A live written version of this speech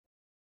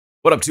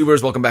What up,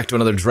 tubers? Welcome back to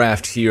another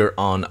draft here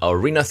on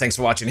Arena. Thanks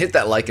for watching. Hit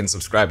that like and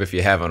subscribe if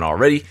you haven't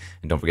already.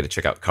 And don't forget to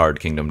check out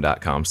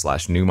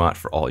cardkingdom.com/Numot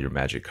for all your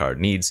Magic card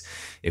needs.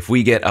 If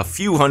we get a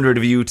few hundred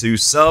of you to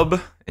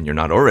sub, and you're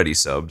not already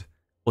subbed,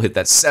 we'll hit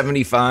that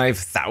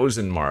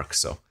 75,000 mark.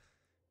 So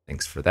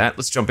thanks for that.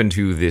 Let's jump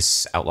into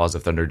this Outlaws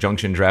of Thunder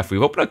Junction draft.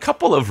 We've opened a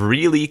couple of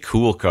really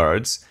cool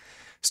cards.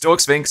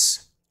 Stoic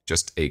Sphinx,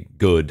 just a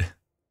good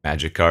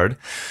Magic card.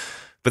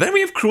 But then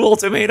we have Cruel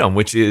Ultimatum,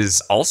 which is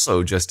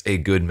also just a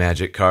good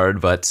Magic card,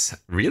 but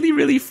really,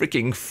 really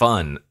freaking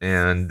fun.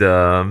 And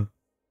a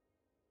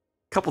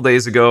couple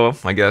days ago,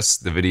 I guess,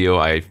 the video,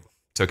 I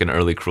took an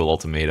early Cruel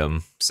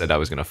Ultimatum, said I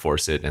was going to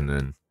force it, and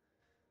then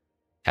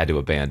had to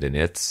abandon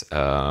it.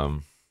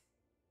 God,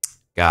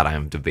 I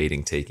am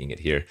debating taking it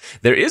here.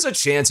 There is a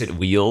chance it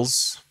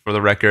wheels, for the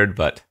record,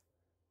 but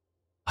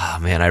oh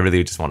man, I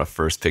really just want to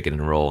first pick it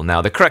and roll.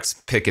 Now, the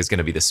correct pick is going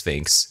to be the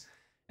Sphinx.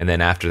 And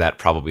then after that,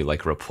 probably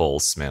like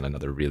Repulse, man,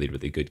 another really,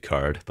 really good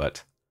card,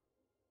 but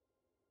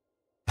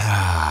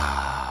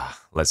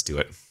let's do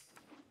it.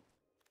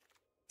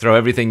 Throw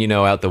everything you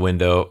know out the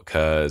window,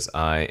 because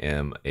I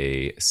am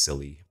a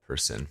silly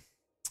person.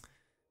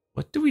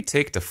 What do we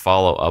take to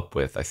follow up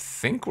with? I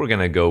think we're going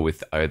to go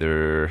with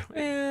either,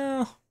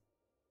 well,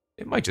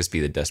 it might just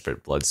be the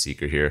Desperate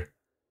Bloodseeker here.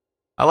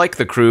 I like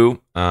the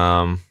Crew,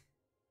 but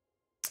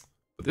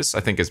this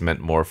I think is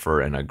meant more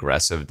for an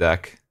aggressive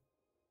deck.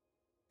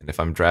 And if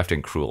I'm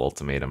drafting Cruel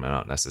Ultimatum, I'm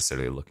not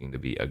necessarily looking to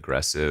be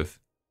aggressive.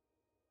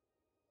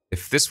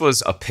 If this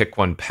was a pick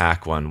one,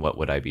 pack one, what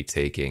would I be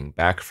taking?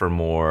 Back for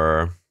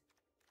more,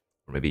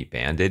 or maybe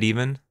Bandit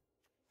even?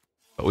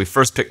 But we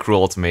first pick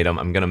Cruel Ultimatum.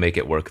 I'm going to make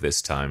it work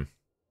this time.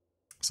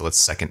 So let's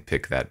second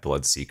pick that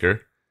Bloodseeker.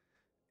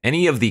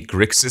 Any of the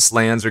Grixis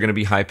lands are going to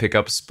be high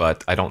pickups,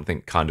 but I don't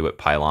think Conduit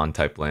Pylon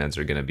type lands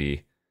are going to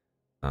be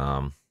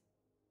what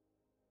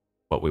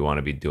we want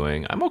to be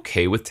doing. I'm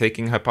okay with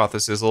taking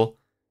Hypothesizzle.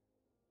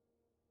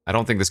 I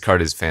don't think this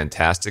card is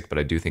fantastic, but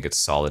I do think it's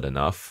solid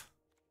enough.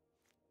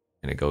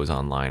 And it goes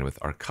online with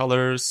our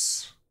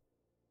colors.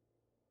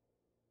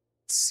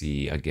 Let's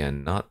see,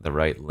 again, not the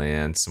right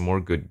land. Some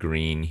more good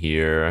green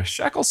here.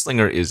 Shackle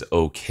Slinger is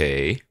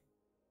okay.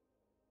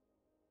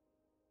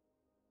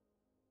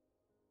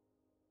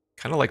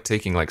 Kind of like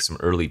taking like some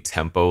early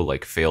tempo,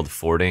 like Failed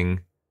Fording.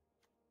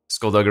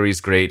 Skullduggery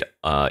is great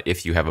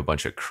if you have a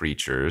bunch of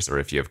creatures, or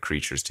if you have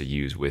creatures to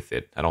use with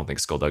it. I don't think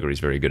Skullduggery is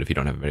very good if you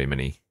don't have very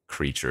many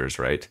creatures,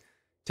 right?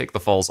 Take the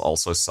Fall's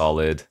also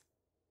solid.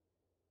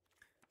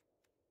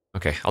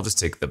 Okay, I'll just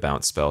take the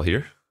bounce spell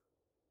here.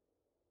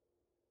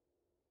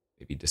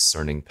 Maybe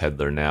Discerning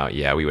Peddler now.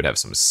 Yeah, we would have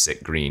some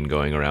sick green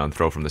going around.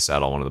 Throw from the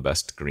Saddle, one of the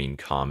best green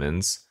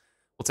commons.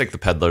 We'll take the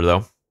Peddler,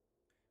 though.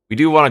 We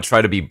do want to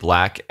try to be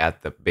black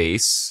at the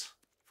base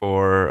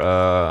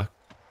for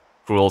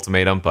Cruel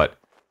Ultimatum, but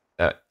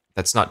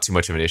that's not too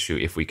much of an issue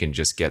if we can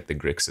just get the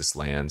Grixis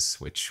lands,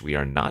 which we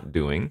are not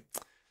doing.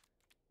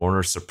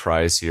 Mourner's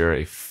Surprise here,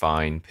 a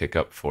fine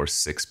pickup for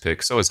 6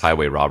 picks. So is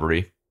Highway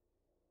Robbery.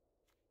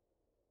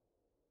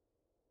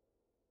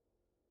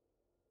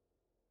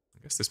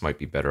 I guess this might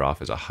be better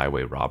off as a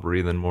Highway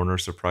Robbery than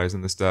Mourner's Surprise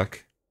in this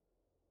deck.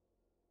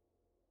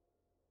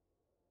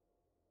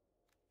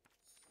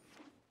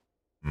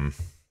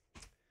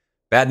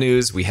 Bad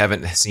news, we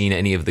haven't seen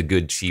any of the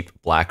good cheap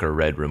black or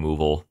red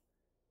removal.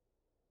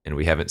 And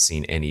we haven't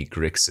seen any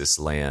Grixis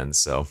lands,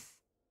 so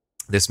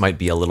this might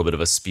be a little bit of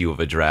a spew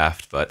of a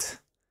draft, but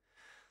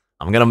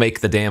I'm gonna make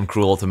the damn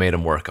Cruel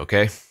Ultimatum work,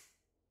 okay?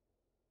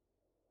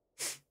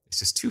 It's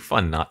just too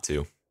fun not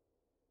to.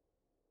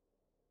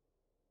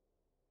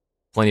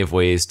 Plenty of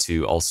ways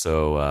to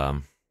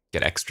also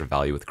get extra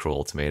value with Cruel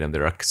Ultimatum.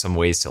 There are some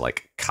ways to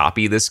like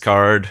copy this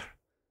card.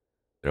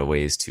 There are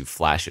ways to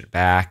flash it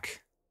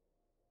back.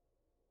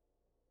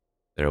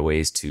 There are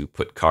ways to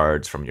put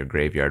cards from your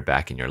graveyard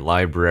back in your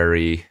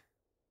library.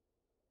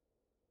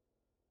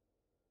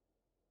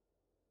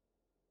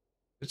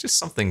 There's just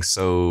something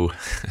so,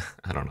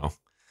 I don't know.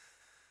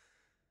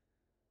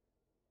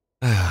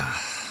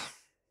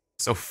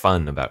 So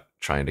fun about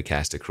trying to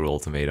cast a Cruel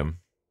Ultimatum.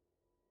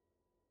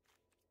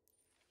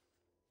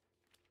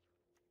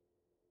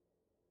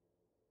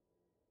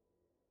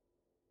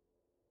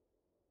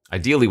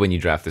 Ideally, when you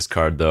draft this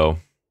card, though,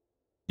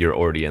 you're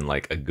already in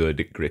like a good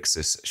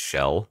Grixis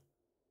shell.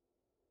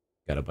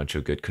 Got a bunch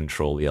of good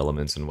control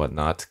elements and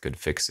whatnot, good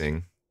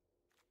fixing.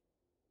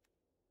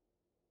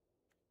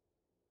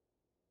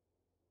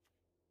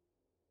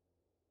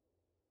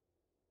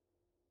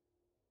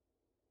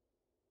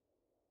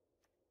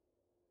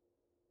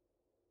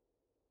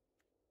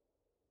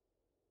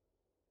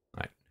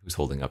 All right, who's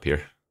holding up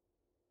here?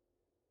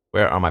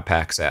 Where are my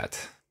packs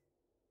at?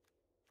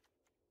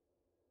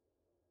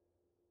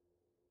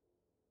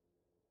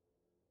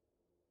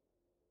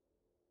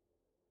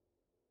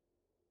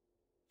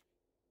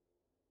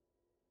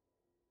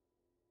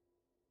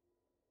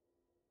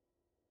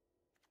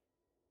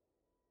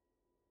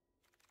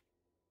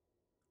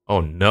 Oh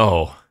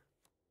no.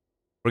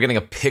 We're getting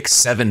a pick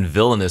 7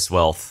 Villainous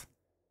Wealth.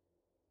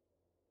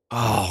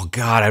 Oh,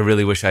 God, I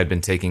really wish I'd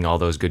been taking all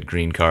those good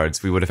green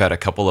cards. We would have had a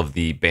couple of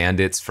the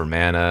bandits for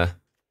mana.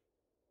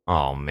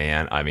 Oh,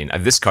 man. I mean,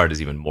 this card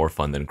is even more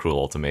fun than Cruel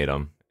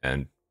Ultimatum,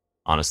 and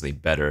honestly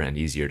better and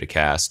easier to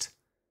cast.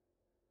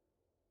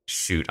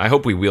 Shoot, I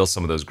hope we wheel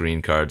some of those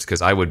green cards,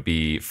 because I would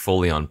be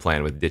fully on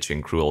plan with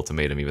ditching Cruel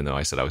Ultimatum, even though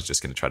I said I was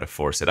just going to try to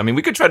force it. I mean,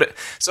 we could try to...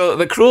 So,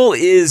 the Cruel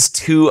is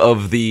 2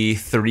 of the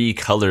 3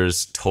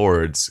 colors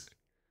towards...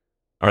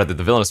 Or rather,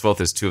 the Villainous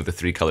Wealth is 2 of the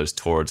 3 colors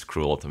towards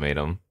Cruel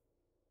Ultimatum.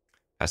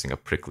 Passing a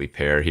Prickly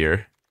Pear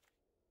here.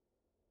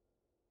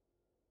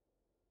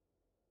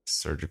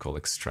 Surgical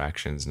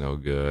Extraction's no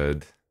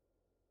good.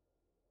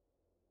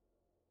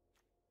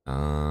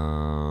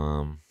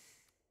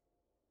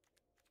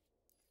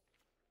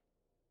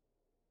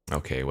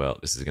 Okay, well,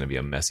 this is going to be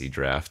a messy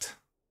draft.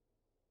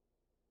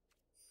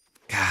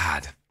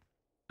 God,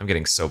 I'm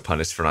getting so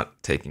punished for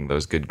not taking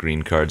those good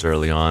green cards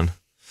early on.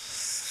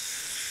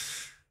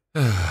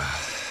 Because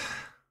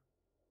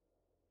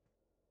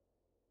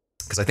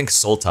I think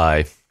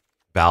Sultai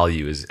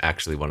Value is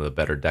actually one of the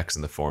better decks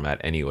in the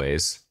format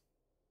anyways.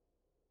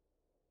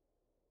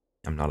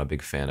 I'm not a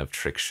big fan of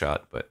Trick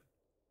Shot, but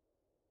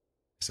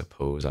I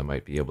suppose I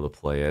might be able to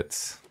play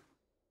it.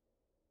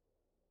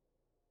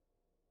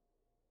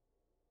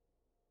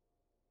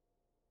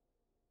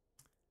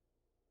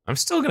 I'm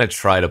still going to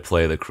try to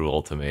play the Cruel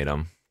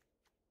Ultimatum.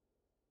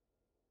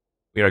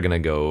 We are going to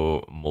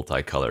go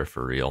multicolor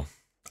for real.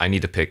 I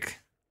need to pick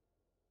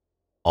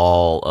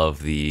all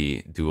of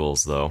the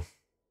duels, though.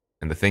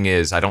 And the thing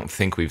is, I don't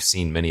think we've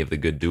seen many of the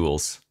good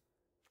duels.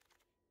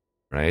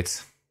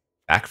 Right?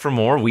 Back for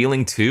more?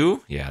 Wheeling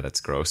 2? Yeah,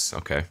 that's gross.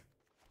 Okay.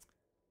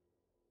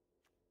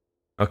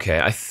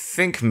 Okay, I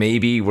think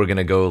maybe we're going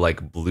to go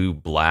like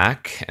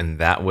blue-black, and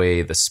that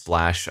way the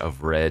splash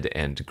of red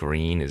and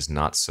green is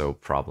not so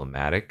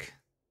problematic.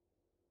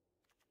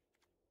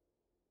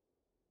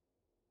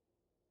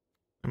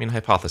 I mean,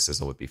 Hypothesis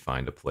would be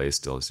fine to play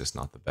still, it's just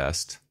not the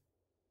best.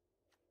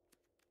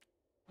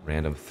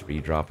 Random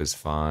 3-drop is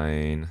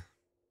fine.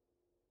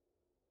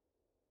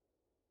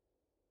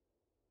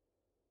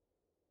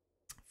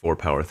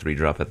 4-power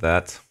 3-drop at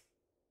that.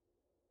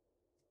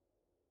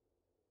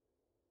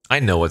 I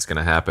know what's going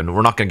to happen.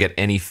 We're not going to get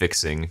any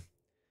fixing.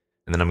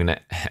 And then I'm going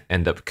to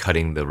end up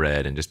cutting the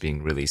red and just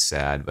being really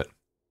sad. But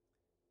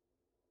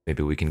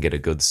maybe we can get a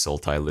good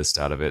Sultai list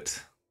out of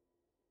it.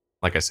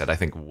 Like I said, I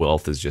think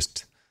Wealth is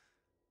just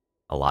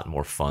a lot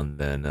more fun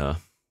than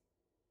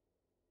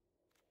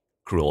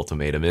Cruel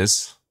Ultimatum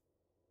is.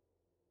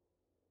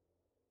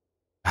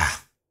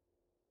 Ah.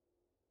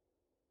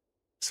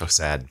 So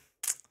sad.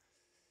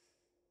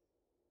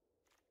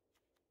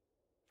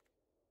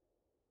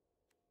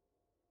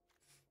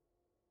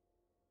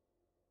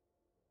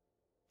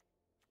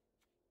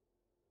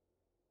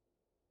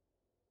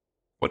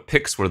 What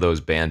picks were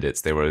those bandits?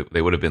 They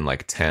would have been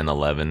like 10,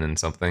 11 and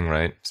something,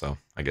 right? So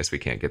I guess we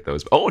can't get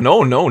those. Oh,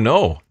 no, no,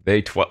 no.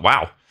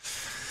 Wow.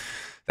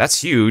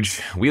 That's huge.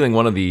 Wheeling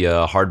one of the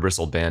hard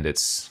bristle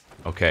bandits.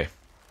 Okay.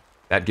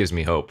 That gives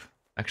me hope.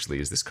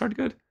 Actually, is this card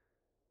good?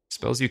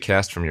 Spells you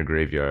cast from your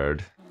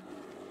graveyard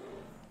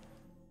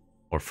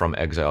or from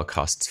exile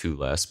cost 2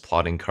 less.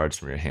 Plotting cards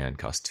from your hand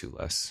cost 2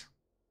 less.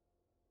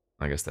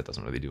 I guess that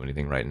doesn't really do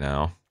anything right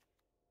now.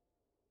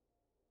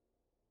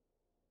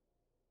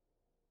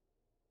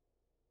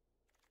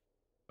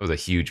 That was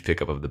a huge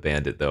pickup of the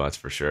bandit, though, that's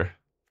for sure.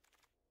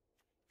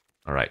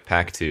 Alright,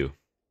 pack 2.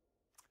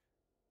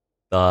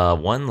 The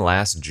one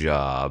last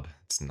job.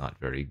 It's not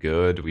very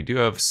good. We do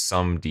have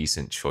some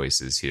decent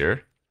choices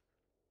here.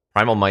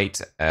 Primal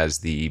Might as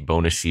the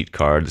bonus sheet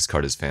card. This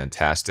card is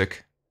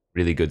fantastic.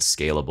 Really good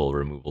scalable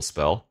removal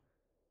spell.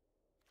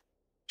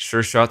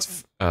 Sure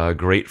Shot's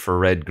great for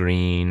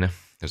red-green.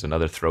 There's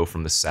another Throw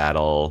from the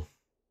Saddle.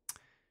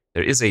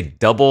 There is a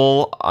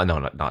double... no,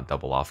 not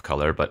double off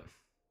color, but...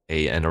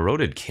 an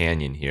Eroded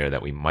Canyon here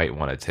that we might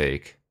want to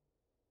take.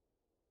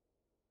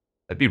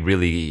 That'd be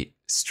really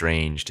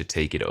strange to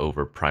take it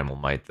over Primal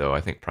Might, though. I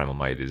think Primal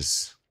Might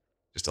is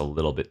just a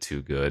little bit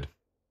too good.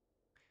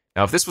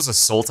 Now, if this was a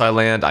Sultai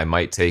land, I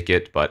might take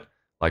it, but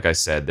like I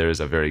said, there is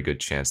a very good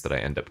chance that I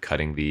end up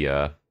cutting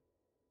the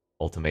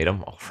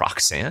Ultimatum. Oh,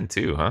 Roxanne,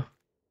 too, huh?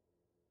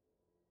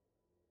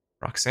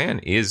 Roxanne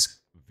is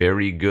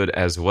very good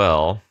as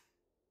well.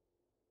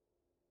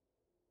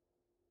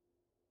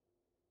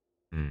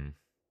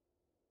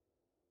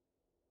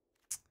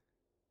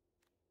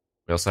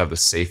 We also have the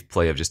safe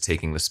play of just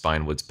taking the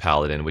Spinewoods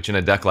Paladin, which in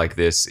a deck like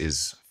this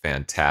is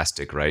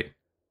fantastic, right?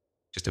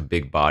 Just a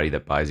big body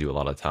that buys you a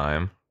lot of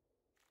time.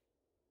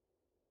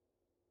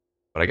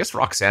 But I guess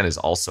Roxanne is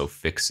also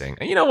fixing.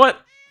 And you know what?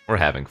 We're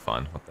having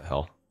fun. What the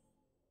hell?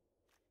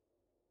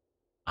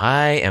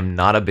 I am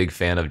not a big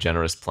fan of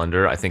Generous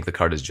Plunder. I think the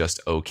card is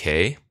just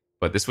okay.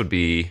 But this would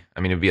be,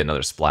 I mean, it would be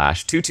another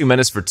splash. 2/2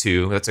 Menace for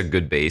 2. That's a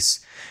good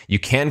base. You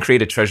can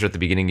create a treasure at the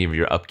beginning of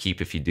your upkeep.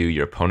 If you do,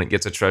 your opponent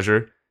gets a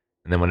treasure.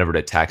 And then whenever it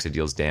attacks, it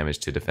deals damage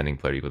to a defending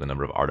player equal to the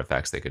number of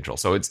artifacts they control.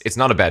 So it's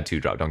not a bad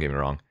 2-drop, don't get me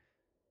wrong.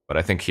 But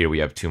I think here we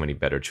have too many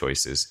better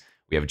choices.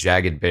 We have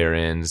Jagged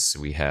Barrens.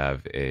 We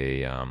have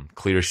a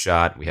Clear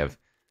Shot. We have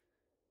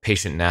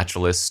Patient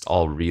Naturalist.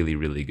 All really,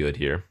 really good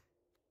here.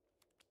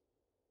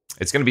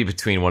 It's going to be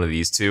between one of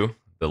these two,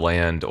 the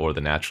Land or the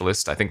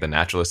Naturalist. I think the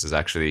Naturalist is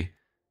actually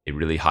a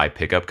really high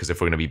pickup, because if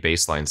we're going to be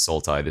baseline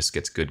Sultai, this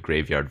gets good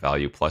graveyard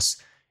value,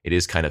 plus it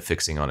is kind of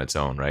fixing on its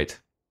own, right?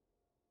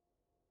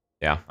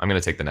 Yeah, I'm going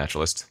to take the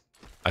Naturalist.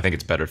 I think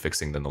it's better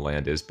fixing than the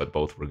Land is, but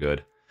both were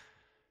good.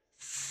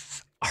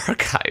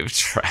 Archive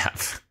Trap.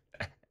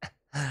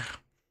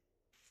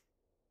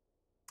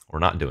 We're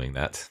not doing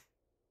that.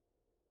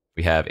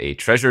 We have a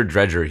Treasure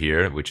Dredger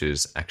here, which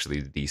is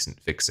actually decent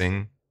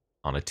fixing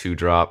on a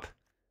 2-drop.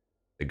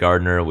 The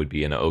Gardener would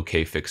be an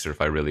okay fixer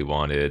if I really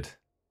wanted.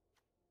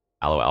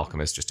 Aloe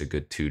Alchemist, just a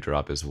good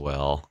 2-drop as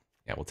well.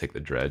 Yeah, we'll take the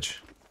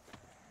Dredge.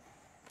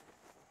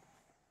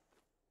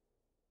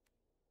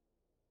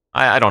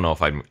 I don't know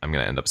if I'm going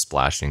to end up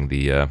splashing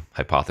the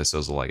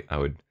Hypothesis. I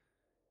would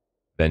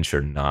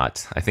venture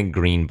not. I think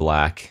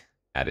green-black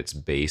at its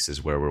base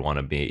is where we want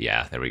to be.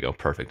 Yeah, there we go.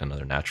 Perfect.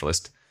 Another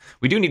Naturalist.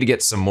 We do need to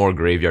get some more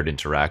graveyard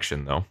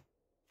interaction, though.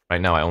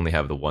 Right now, I only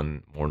have the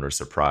one Mourner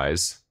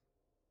Surprise.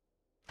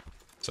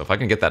 So if I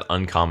can get that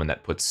uncommon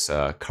that puts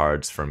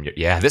cards from your...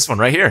 Yeah, this one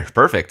right here.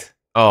 Perfect.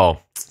 Oh,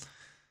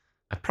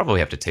 I probably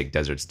have to take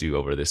Desert's Dew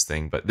over this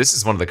thing, but this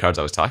is one of the cards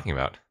I was talking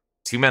about.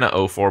 2 mana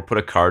 0/4, put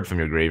a card from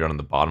your graveyard on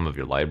the bottom of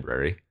your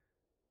library.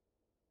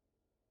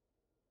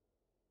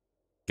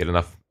 Get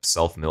enough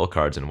self-mill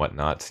cards and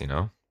whatnot, you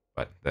know?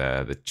 But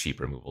the cheap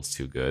removal's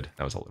too good.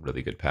 That was a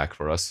really good pack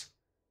for us.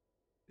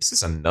 This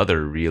is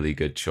another really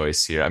good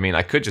choice here. I mean,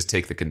 I could just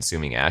take the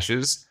Consuming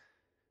Ashes,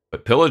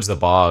 but Pillage the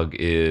Bog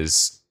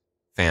is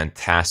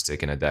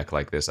fantastic in a deck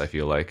like this, I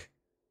feel like.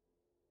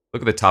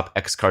 Look at the top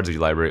X cards of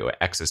your library.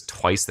 X is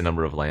twice the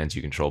number of lands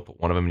you control. Put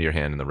one of them in your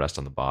hand and the rest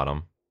on the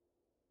bottom.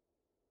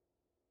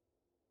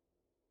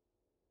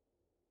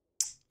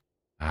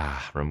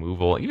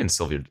 Removal. Even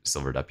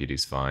Silver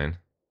Deputy's fine.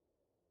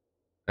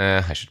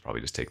 I should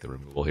probably just take the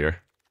removal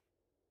here.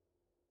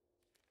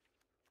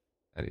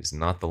 That is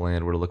not the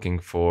land we're looking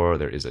for.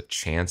 There is a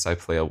chance I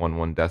play a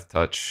 1/1 Death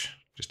Touch,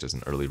 just as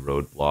an early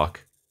roadblock.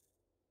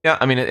 Yeah,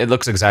 I mean, it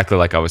looks exactly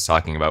like I was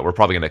talking about. We're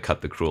probably going to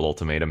cut the Cruel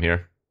Ultimatum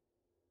here.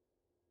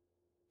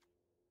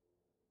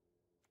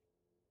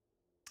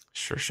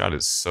 Sure Shot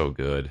is so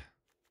good.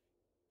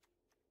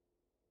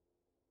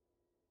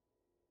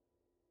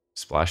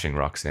 Splashing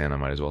Roxanne, I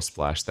might as well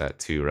splash that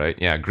too, right?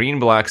 Yeah,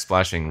 green-black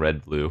splashing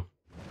red-blue.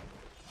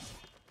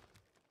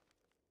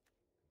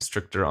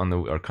 Stricter on the...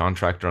 or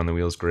Contractor on the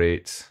wheel is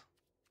great.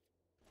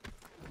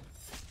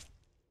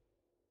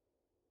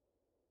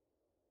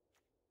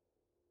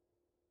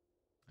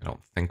 I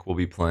don't think we'll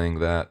be playing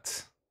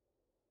that.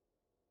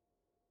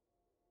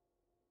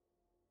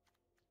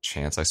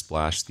 Chance I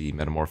splash the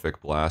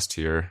Metamorphic Blast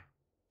here.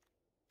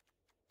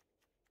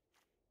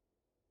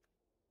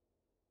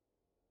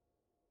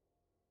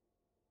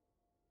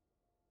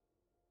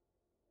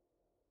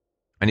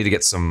 I need to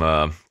get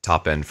some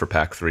top end for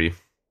pack 3.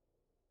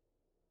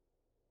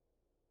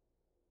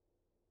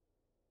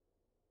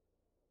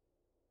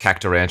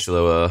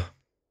 Cactarantula,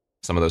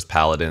 some of those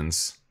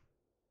Paladins.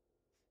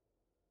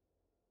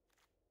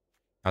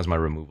 How's my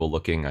removal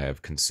looking? I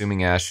have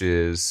Consuming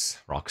Ashes,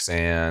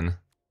 Roxanne.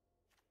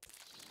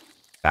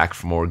 Back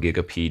for more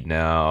Gigapede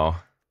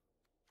now.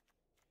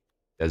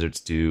 Desert's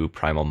Dew,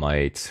 Primal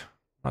Might.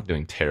 Not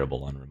doing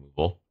terrible on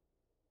removal.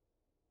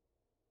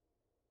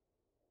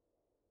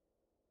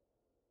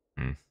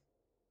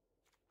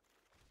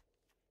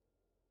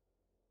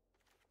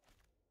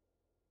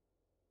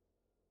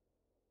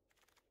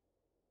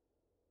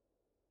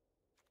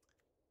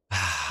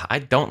 I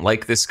don't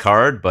like this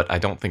card, but I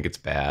don't think it's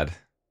bad.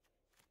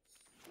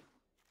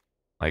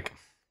 Like,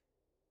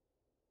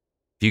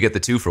 if you get the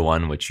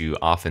 2-for-1, which you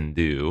often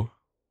do,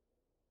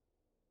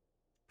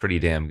 pretty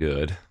damn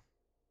good.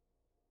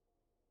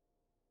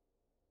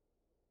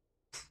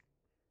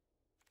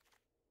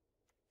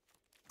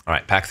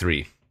 Alright, pack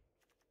 3.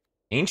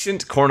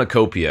 Ancient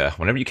Cornucopia.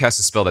 Whenever you cast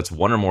a spell that's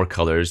 1 or more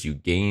colors, you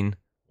gain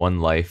 1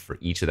 life for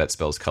each of that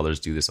spell's colors.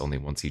 Do this only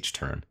once each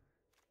turn.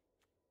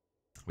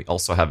 We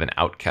also have an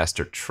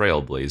Outcaster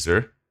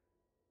Trailblazer,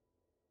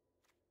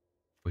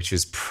 which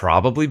is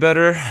probably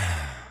better.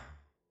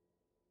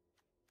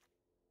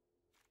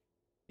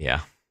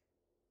 Yeah.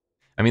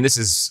 I mean, this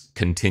is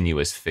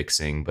continuous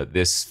fixing, but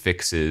this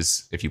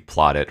fixes, if you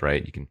plot it,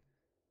 right, you can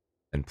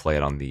then play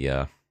it on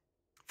the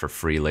for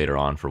free later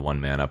on for 1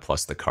 mana,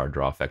 plus the card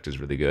draw effect is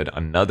really good.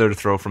 Another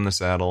Throw from the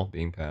Saddle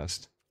being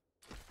passed.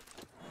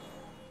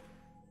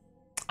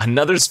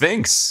 Another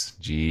Sphinx!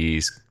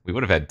 Jeez, we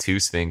would have had 2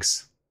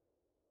 Sphinx.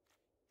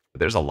 But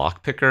there's a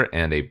Lockpicker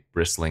and a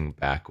Bristling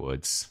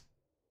Backwoods.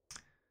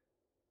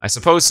 I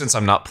suppose since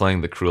I'm not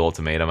playing the Cruel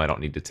Ultimatum, I don't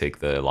need to take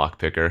the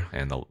Lockpicker,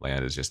 and the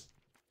land is just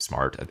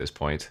smart at this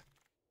point.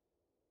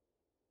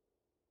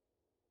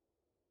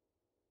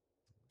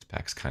 This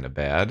pack's kind of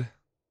bad.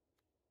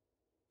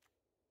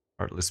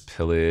 Heartless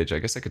Pillage. I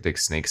guess I could take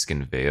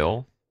Snakeskin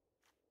Veil.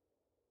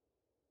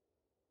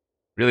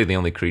 Really, the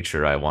only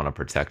creature I want to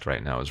protect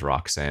right now is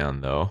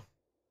Roxanne, though.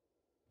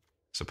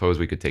 Suppose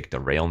we could take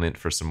Derailment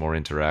for some more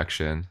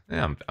interaction.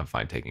 Yeah, I'm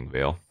fine taking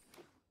Veil.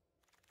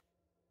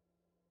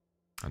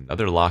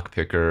 Another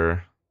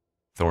Lockpicker,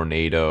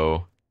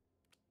 Tornado,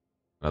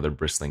 another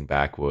Bristling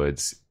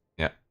Backwoods.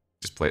 Yeah,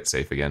 just play it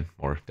safe again.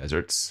 More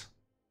deserts.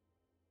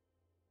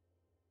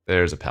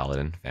 There's a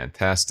Paladin.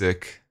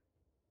 Fantastic.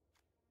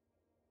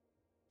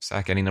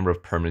 Sack any number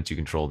of permanents you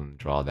control and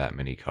draw that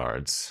many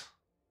cards.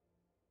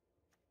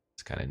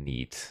 It's kind of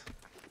neat.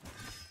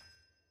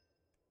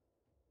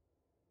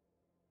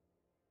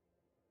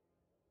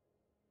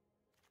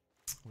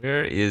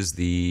 Where is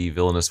the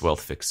Villainous Wealth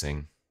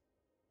fixing?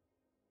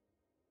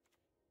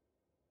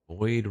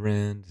 Void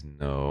Rend?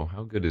 No.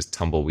 How good is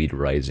Tumbleweed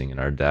Rising in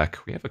our deck?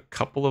 We have a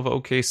couple of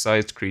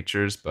okay-sized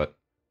creatures, but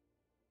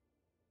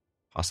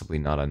possibly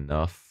not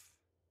enough.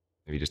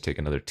 Maybe just take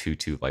another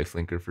 2/2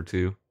 Lifelinker for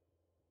 2.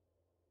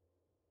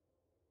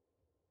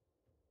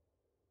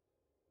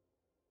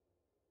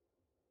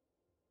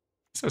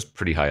 So it's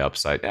pretty high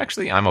upside.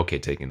 Actually, I'm okay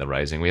taking the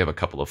Rising. We have a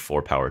couple of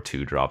 4-power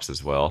 2 drops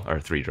as well, or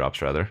 3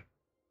 drops rather.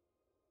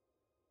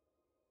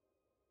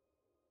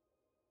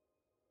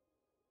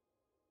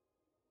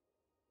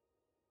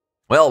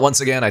 Well,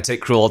 once again, I take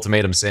Cruel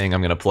Ultimatum saying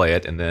I'm going to play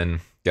it, and then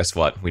guess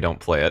what? We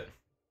don't play it.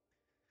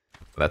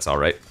 But that's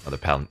alright.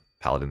 Another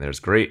Paladin there is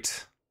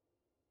great.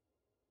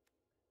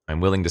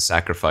 I'm willing to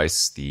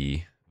sacrifice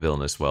the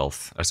Villainous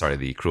Wealth,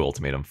 the Cruel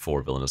Ultimatum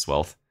for Villainous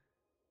Wealth.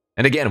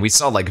 And again, we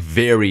saw like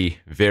very,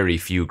 very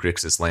few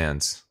Grixis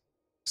lands.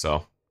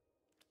 So,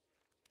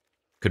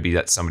 could be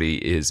that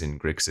somebody is in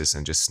Grixis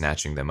and just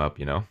snatching them up,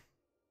 you know?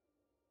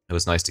 It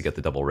was nice to get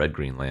the double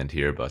red-green land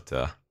here, but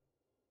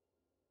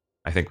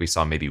I think we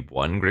saw maybe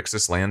one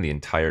Grixis land the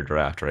entire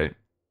draft, right?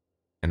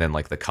 And then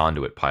like the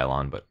Conduit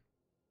pylon, but...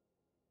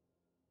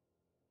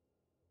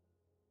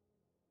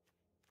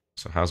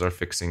 So how's our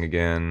fixing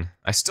again?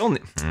 I still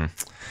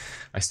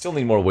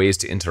need more ways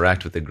to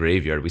interact with the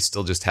graveyard. We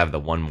still just have the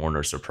one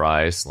Mourner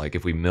Surprise. Like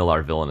if we mill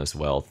our Villainous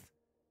Wealth,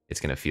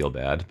 it's gonna feel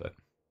bad, but...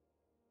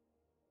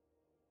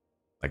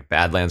 Like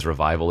Badlands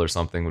Revival or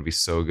something would be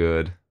so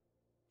good.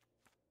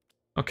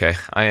 Okay,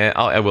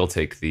 I will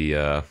take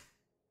the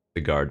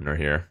Gardener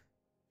here.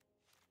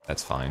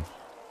 That's fine.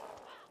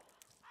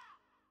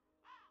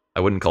 I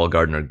wouldn't call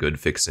Gardener good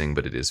fixing,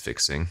 but it is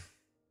fixing.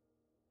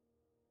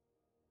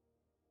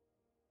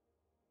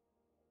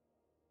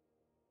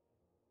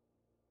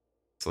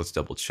 So let's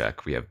double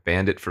check. We have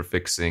Bandit for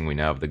fixing. We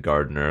now have the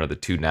Gardener. The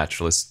 2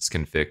 Naturalists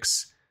can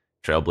fix.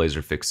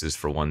 Trailblazer fixes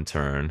for 1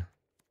 turn.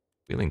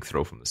 Wheeling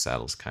Throw from the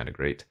Saddle is kind of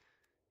great.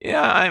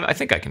 Yeah, I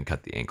think I can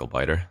cut the Ankle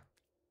Biter.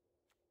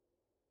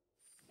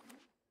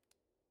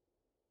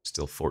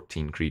 Still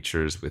 14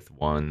 creatures with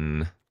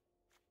 1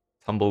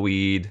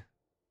 Tumbleweed.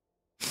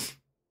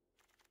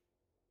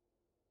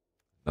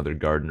 Another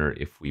Gardener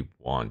if we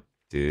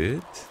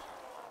wanted.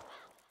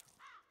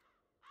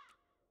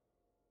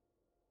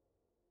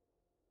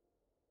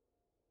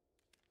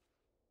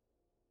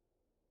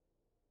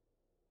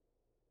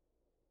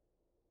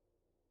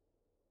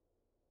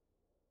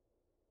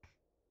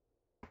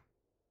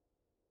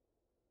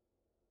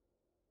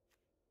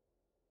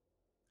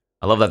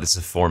 I love that this is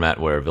a format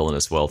where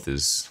Villainous Wealth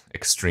is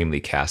extremely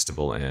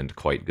castable and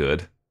quite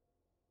good.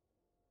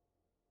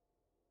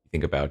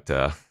 Think about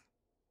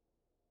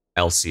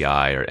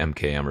LCI or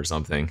MKM or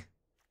something.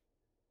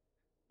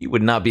 You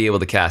would not be able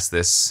to cast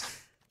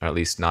this, or at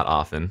least not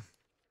often.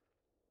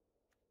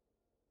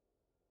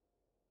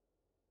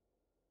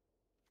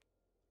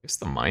 I guess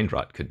the Mind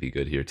Rot could be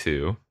good here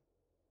too.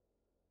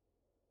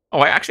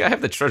 Oh, I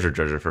have the Treasure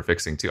Dredger for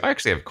fixing too. I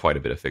actually have quite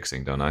a bit of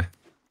fixing, don't I?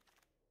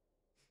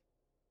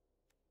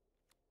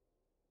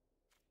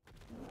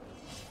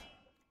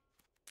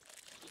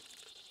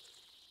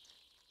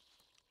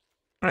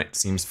 Alright,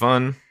 seems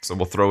fun. So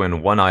we'll throw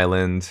in 1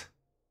 island.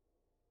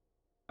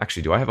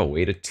 Actually, do I have a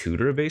way to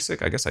tutor a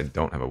basic? I guess I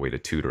don't have a way to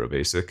tutor a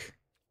basic.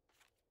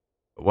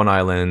 But 1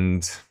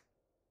 island.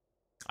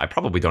 I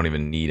probably don't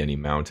even need any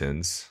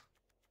mountains.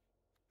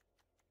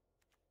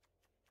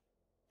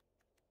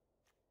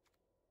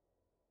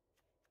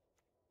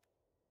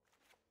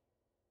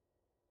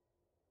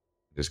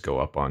 Just go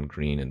up on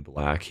green and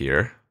black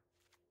here.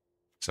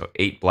 So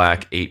 8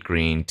 black, 8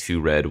 green,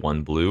 2 red,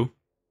 1 blue.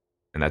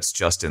 And that's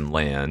just in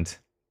land.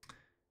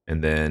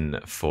 And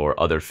then for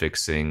other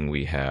fixing,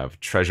 we have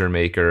Treasure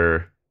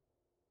Maker,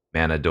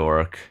 Mana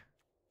Dork,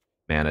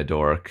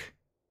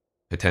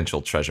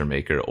 potential Treasure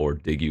Maker, or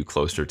dig you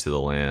closer to the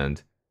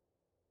land,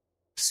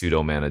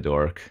 Pseudo Mana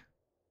Dork.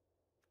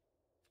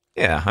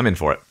 Yeah, I'm in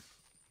for it.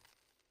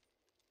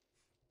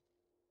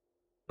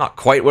 Not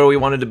quite where we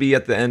wanted to be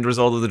at the end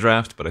result of the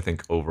draft, but I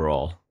think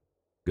overall,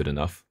 good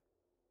enough.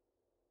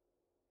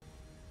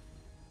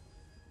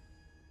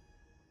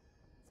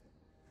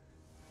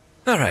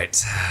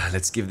 Alright,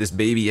 let's give this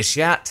baby a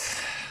shot.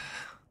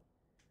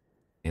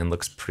 And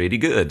looks pretty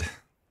good.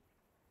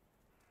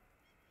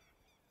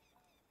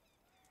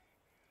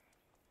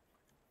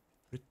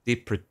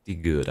 Pretty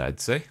good, I'd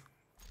say.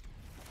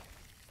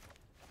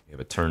 We have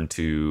a turn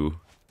 2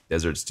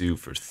 Desert Stew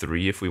for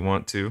 3 if we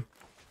want to.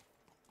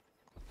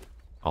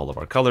 all of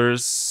our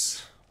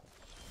colors.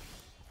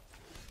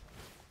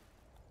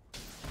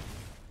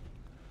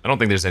 I don't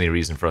think there's any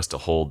reason for us to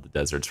hold the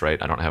deserts,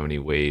 right? I don't have any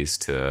ways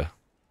to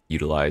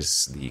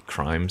utilize the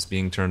crimes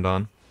being turned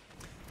on.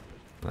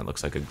 That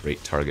looks like a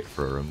great target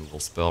for a removal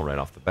spell right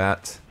off the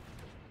bat.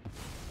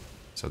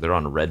 So they're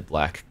on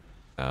red-black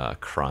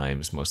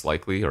crimes, most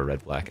likely, or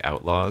red-black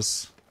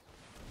outlaws.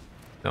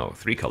 No,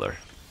 3-color.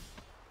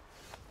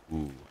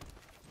 Ooh.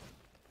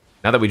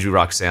 Now that we drew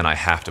Roxanne, I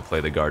have to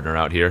play the Gardener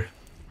out here.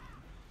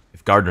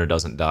 If Gardener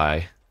doesn't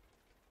die,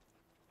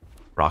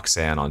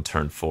 Roxanne on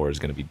turn 4 is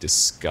going to be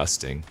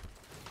disgusting.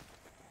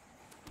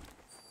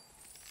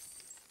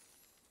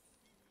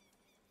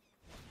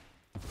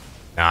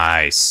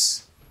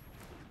 Nice.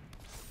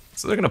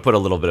 So they're going to put a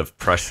little bit of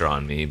pressure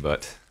on me,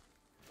 but...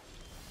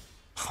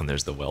 Oh, and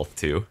there's the wealth,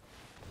 too.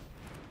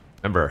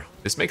 Remember,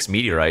 this makes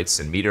meteorites,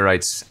 and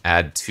meteorites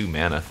add 2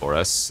 mana for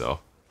us, so...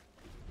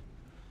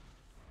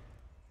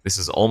 This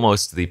is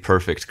almost the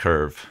perfect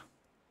curve.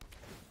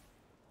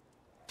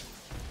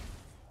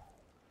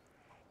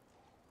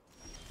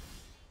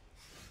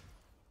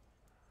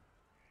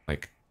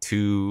 Like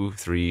 2,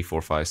 3,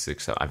 4, 5,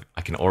 6, 7.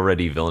 I can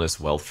already Villainous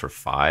Wealth for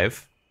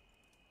 5.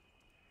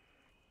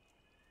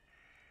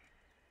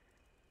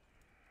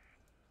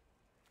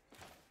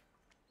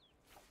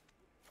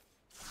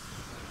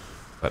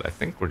 But I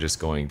think we're just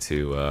going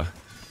to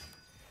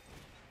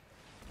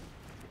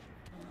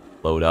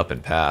load up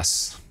and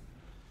pass.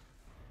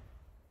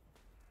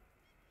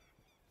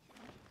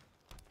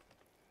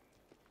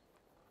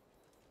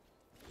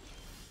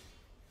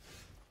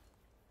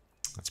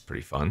 That's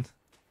pretty fun.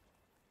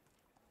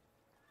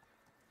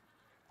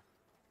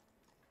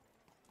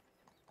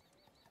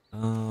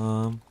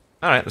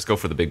 Alright, let's go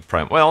for the big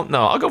prime. Well,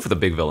 no, I'll go for the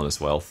big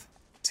Villainous Wealth.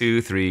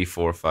 2, 3,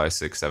 4, 5,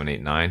 6, 7,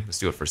 8, 9. Let's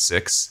do it for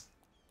 6.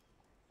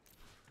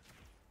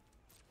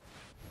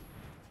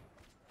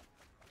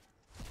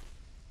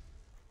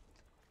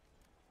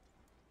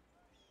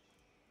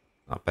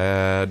 Not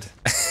bad.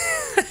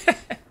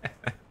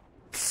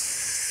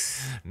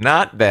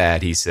 Not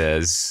bad, he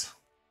says.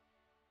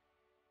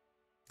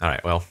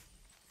 Alright, well.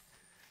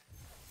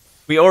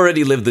 We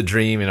already lived the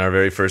dream in our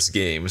very first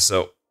game,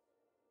 so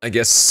I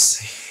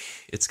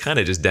guess it's kind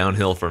of just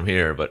downhill from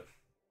here, but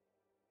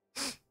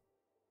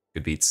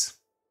good beats.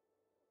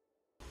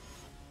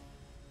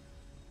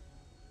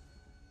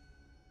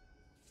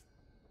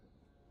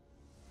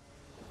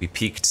 We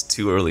peaked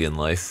too early in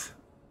life.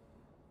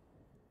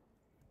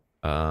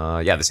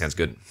 Yeah, this hand's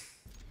good.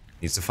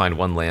 Needs to find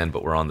 1 land,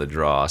 but we're on the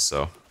draw,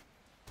 so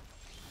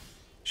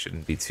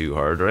shouldn't be too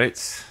hard,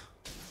 right?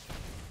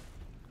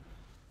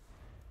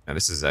 And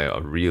this is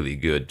a really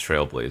good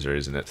Trailblazer,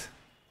 isn't it?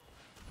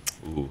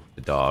 Ooh,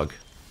 the dog.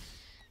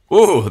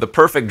 Ooh, the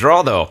perfect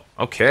draw, though.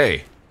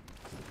 Okay.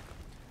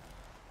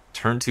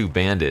 Turn 2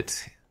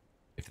 Bandit.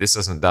 If this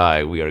doesn't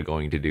die, we are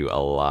going to do a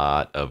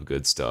lot of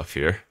good stuff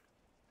here.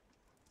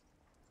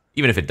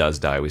 Even if it does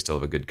die, we still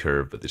have a good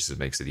curve, but this just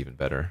makes it even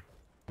better.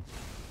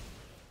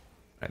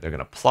 Alright, they're going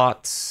to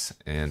plot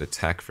and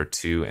attack for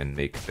 2 and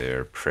make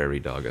their Prairie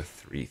Dog a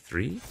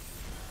 3/3.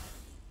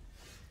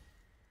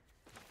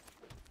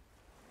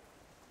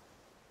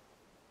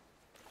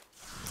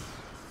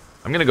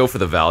 I'm going to go for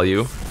the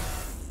value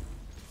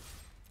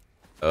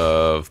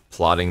of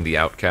plotting the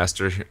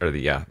Outcaster, or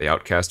the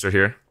Outcaster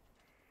here.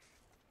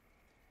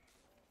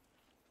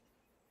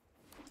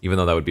 Even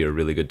though that would be a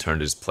really good turn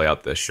to just play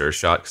out the Sure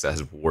Shot, because that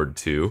has Ward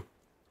 2.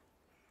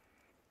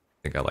 I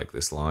think I like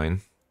this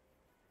line.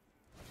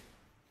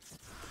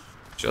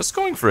 Just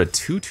going for a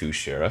 2/2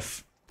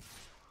 Sheriff.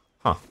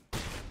 Huh.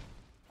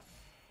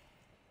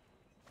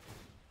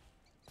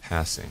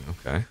 Passing,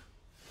 okay.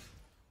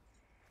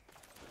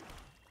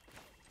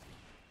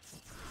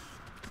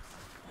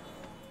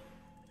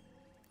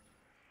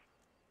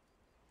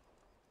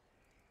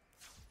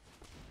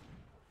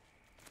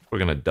 We're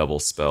gonna double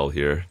spell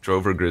here.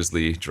 Drover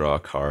Grizzly, draw a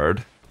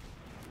card.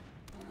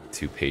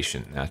 2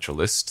 Patient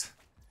Naturalist.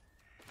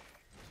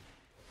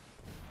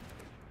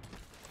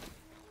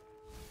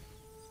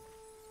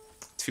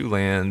 Two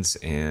lands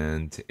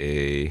and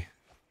a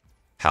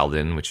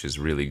Paladin, which is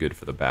really good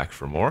for the back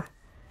for more.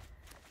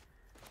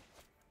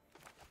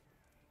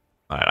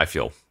 Alright, I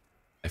feel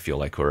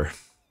like we're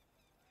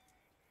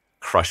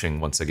crushing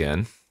once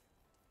again.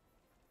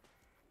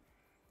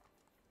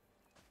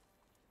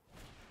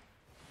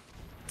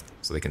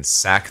 So they can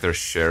sack their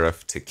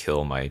Sheriff to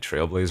kill my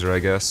Trailblazer, I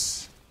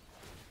guess.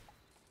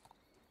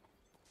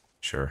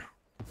 Sure.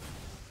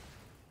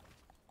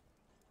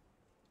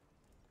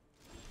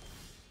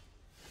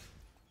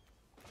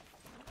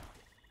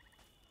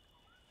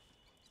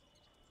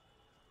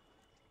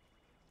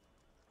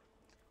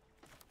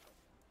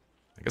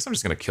 I guess I'm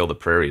just gonna kill the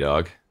Prairie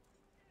Dog.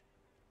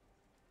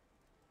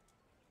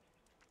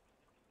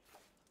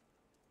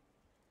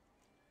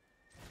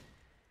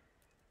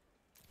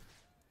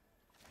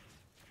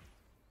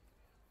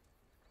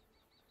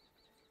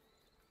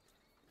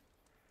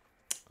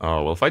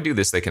 Oh, well, if I do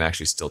this, they can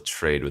actually still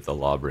trade with the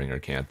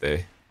Lawbringer, can't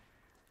they?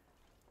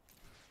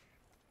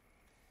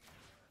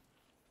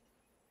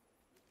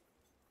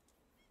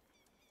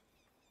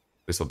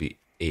 This will be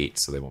 8,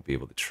 so they won't be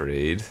able to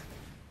trade.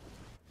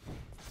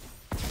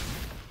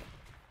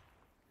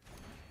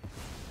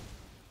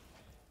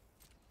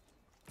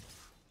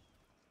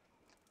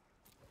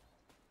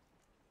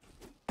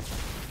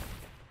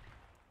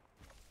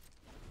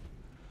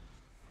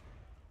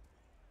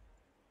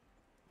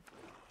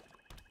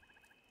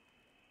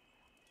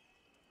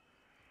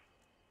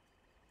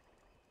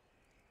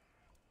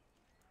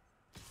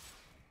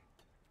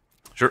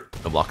 Sure,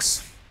 no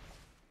blocks.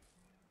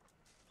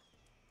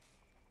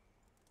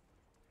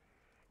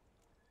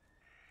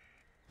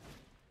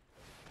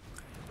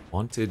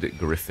 Wanted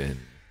Griffin.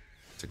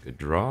 It's a good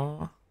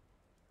draw.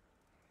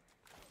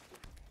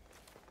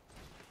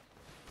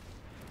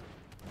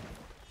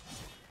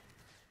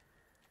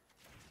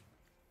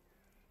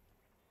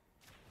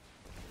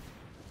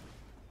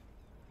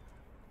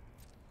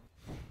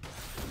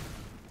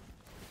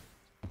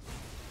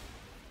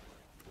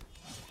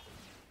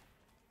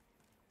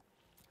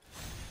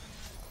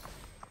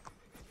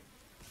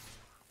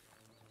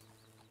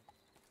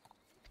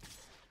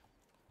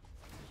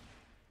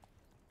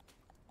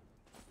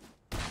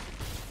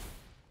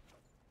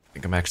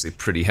 I'm actually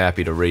pretty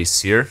happy to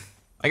race here.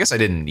 I guess I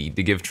didn't need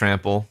to give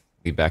trample.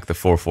 Leave back the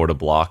 4/4 to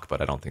block,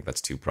 but I don't think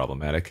that's too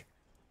problematic.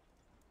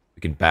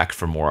 We can back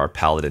for more our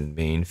paladin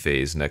main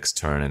phase next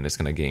turn, and it's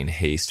going to gain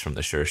haste from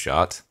the sure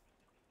shot.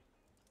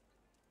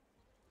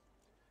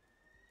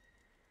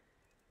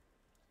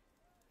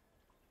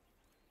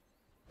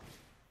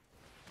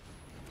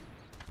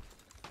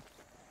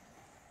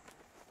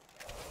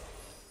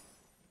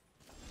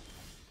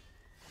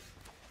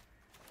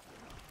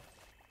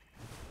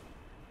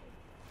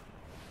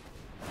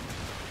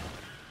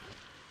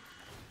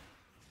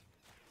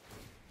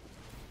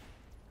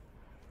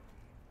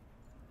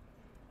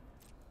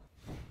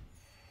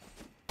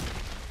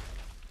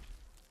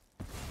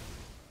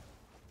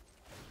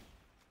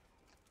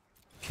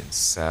 Can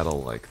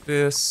saddle like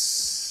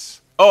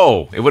this.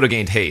 Oh, it would have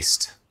gained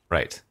haste.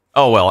 Right.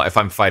 Oh, well, if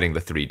I'm fighting the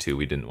 3/2,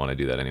 we didn't want to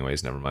do that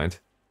anyways. Never mind.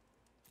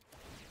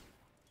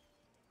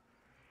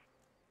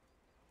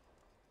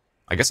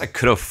 I guess I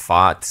could have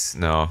fought.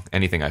 No,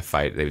 anything I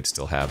fight, they would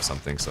still have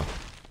something, so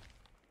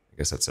I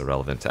guess that's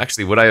irrelevant.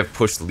 Actually, would I have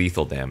pushed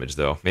lethal damage,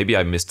 though? Maybe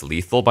I missed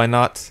lethal by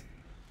not.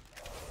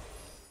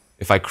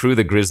 If I crew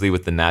the Grizzly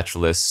with the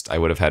Naturalist, I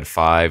would have had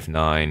 5,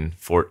 9,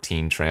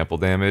 14 trample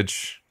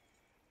damage.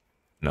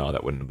 No,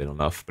 that wouldn't have been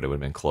enough, but it would have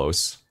been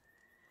close.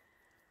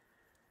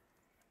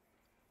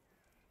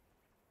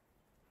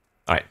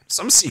 Alright,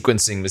 some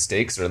sequencing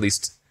mistakes, or at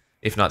least,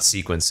 if not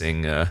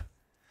sequencing,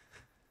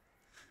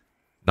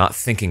 not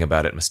thinking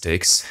about it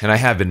mistakes. And I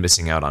have been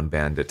missing out on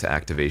Bandit to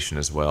activation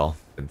as well.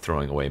 Been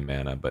throwing away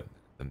mana, but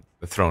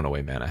the thrown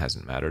away mana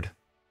hasn't mattered.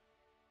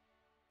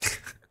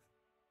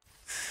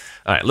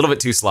 Alright, a little bit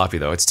too sloppy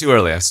though. It's too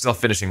early. I'm still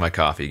finishing my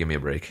coffee. Give me a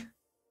break.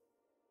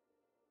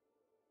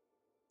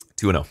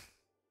 2-0.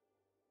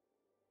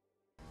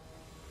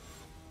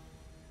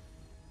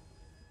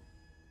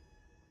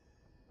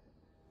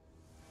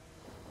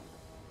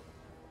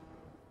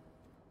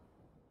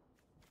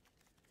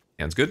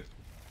 Hand's good.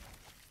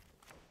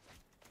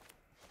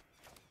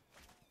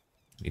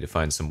 Need to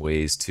find some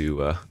ways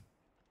to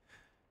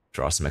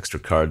draw some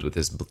extra cards with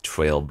this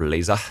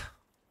Trailblazer.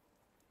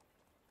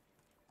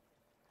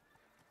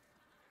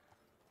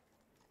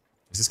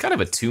 This is kind of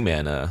a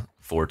 2-mana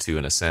 4/2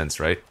 in a sense,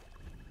 right?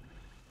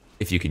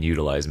 If you can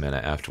utilize mana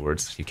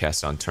afterwards. You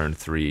cast on turn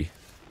 3,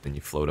 then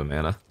you float a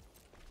mana.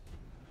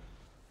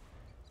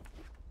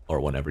 Or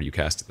whenever you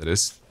cast it, that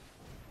is.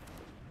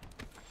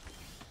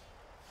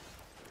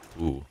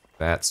 Ooh,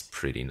 that's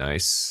pretty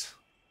nice.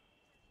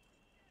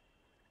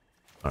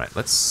 Alright,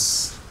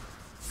 let's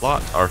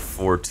plot our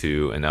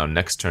 4/2, and now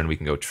next turn we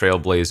can go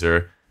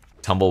Trailblazer,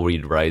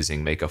 Tumbleweed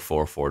Rising, make a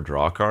 4/4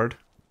 draw card.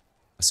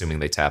 Assuming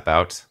they tap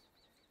out.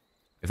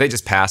 If they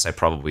just pass, I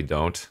probably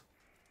don't.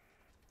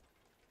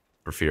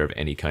 For fear of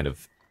any kind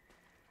of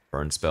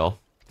burn spell.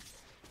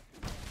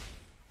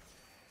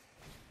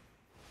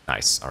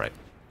 Nice, alright.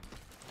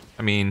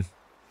 I mean,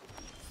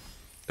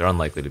 they're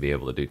unlikely to be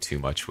able to do too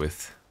much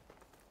with...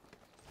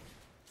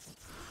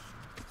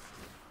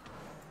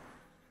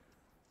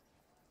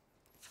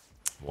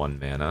 one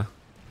mana.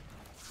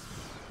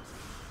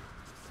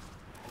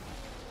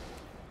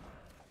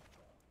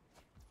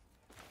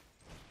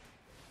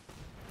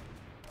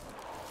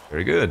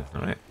 Very good,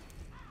 alright.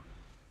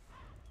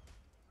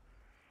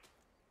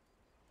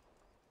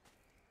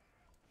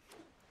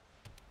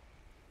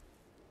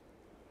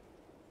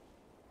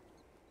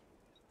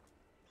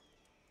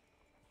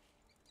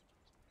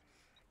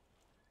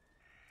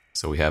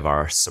 So we have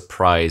our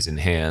surprise in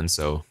hand,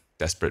 so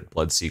Desperate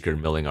Bloodseeker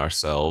milling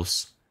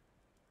ourselves.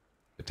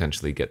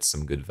 Potentially get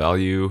some good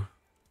value.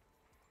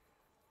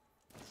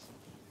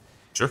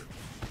 Sure.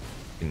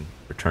 We can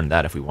return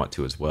that if we want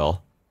to as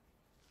well.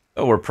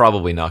 Though we're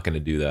probably not going to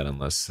do that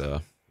unless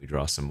we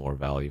draw some more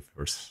value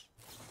first.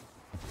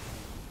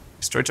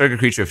 Destroy target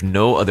creature if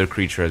no other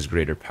creature has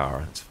greater power.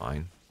 That's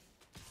fine.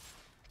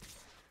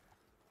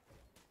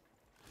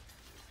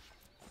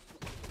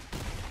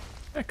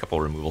 A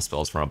couple removal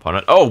spells for our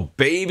opponent. Oh,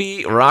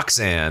 baby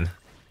Roxanne.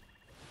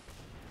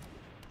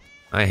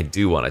 I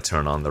do want to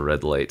turn on the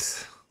red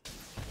light.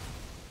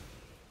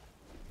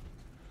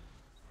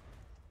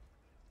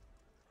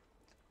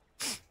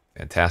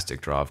 Fantastic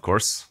draw, of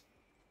course.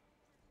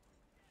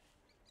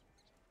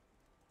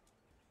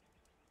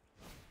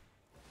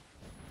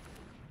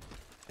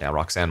 Yeah,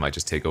 Roxanne might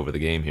just take over the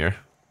game here.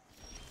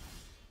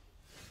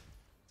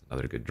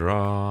 Another good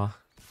draw.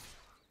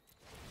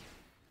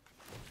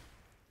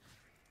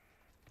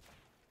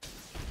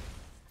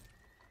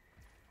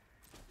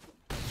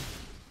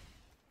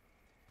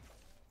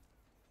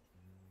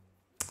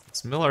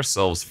 Let's mill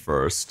ourselves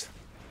first.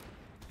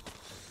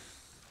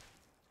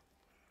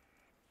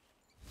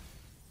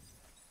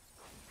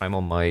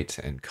 Primal Might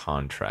and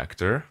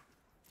Contractor.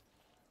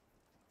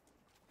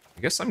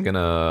 I guess I'm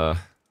gonna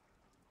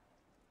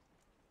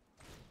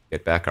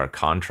get back our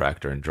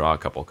Contractor and draw a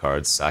couple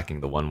cards,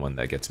 sacking the 1/1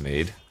 that gets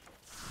made.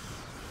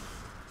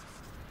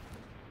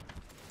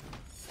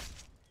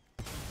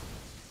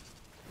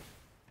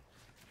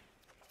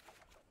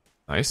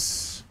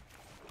 Nice.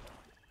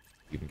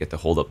 Even get to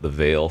hold up the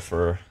Veil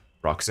for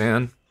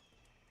Roxanne.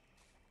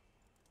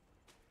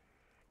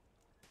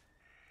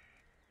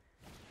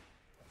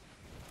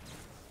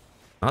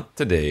 Not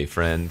today,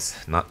 friend.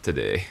 Not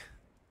today.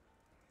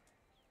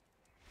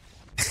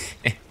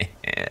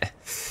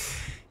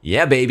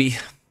 Yeah, baby.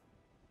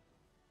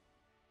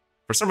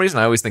 For some reason,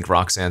 I always think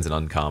Roxanne's an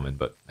uncommon,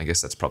 but I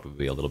guess that's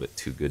probably a little bit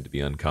too good to be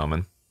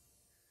uncommon.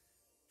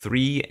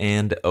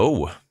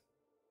 3-0.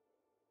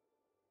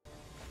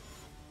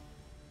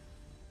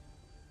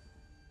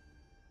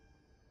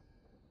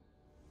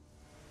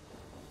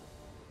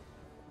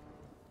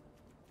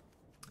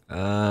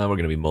 We're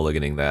going to be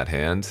mulliganing that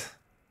hand.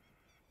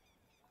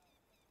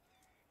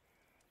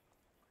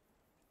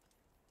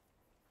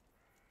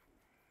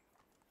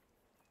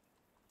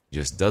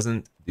 Just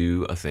doesn't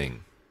do a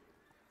thing.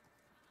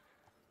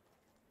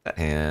 That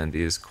hand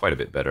is quite a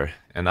bit better,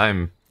 and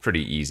I'm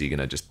pretty easy going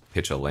to just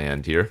pitch a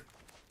land here.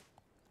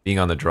 Being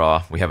on the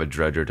draw, we have a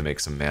Dredger to make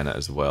some mana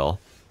as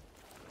well.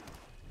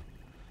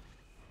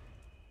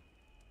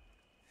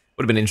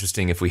 Would have been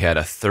interesting if we had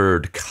a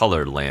third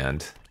colored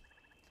land.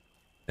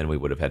 Then we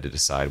would have had to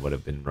decide what would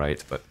have been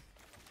right, but...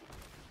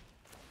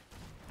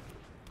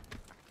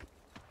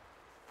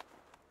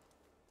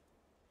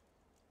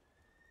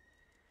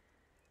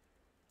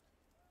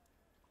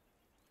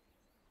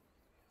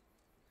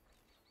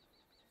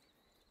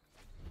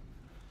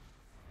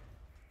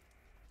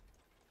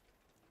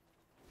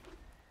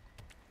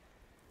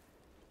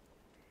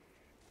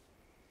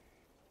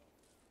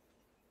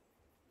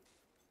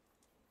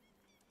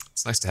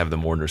 It's nice to have the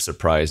Mourner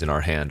Surprise in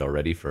our hand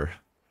already for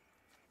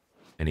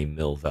any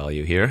mill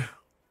value here.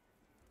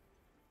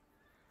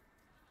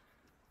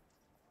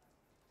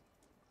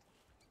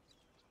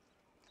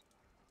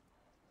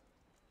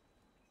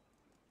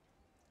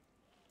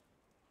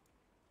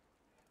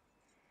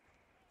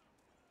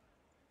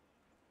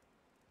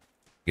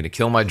 Gonna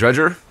kill my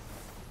Dredger.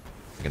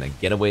 I'm gonna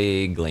get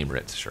away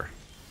Glamrit, sure.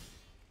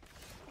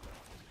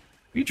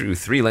 We drew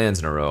 3 lands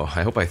in a row.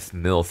 I hope I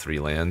mill 3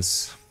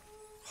 lands.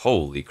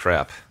 Holy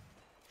crap.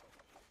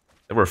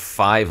 There were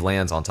 5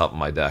 lands on top of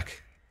my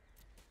deck.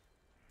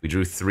 We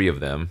drew 3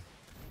 of them.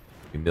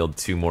 We milled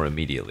 2 more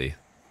immediately.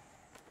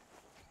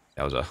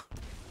 That was a...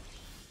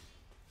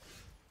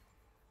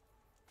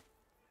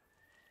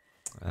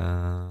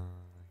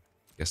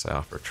 guess I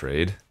offer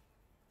trade.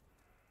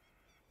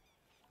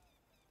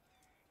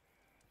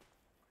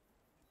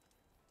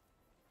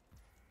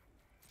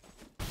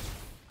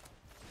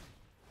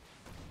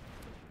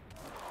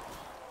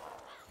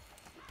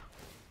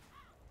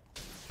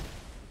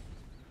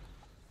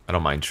 I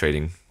don't mind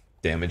trading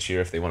damage here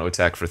if they want to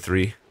attack for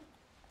 3.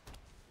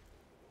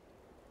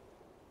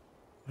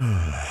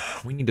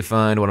 We need to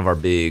find one of our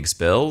big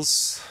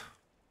spells.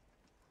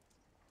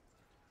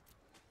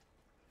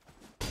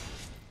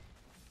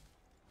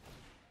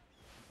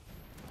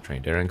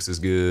 Trained Erranks is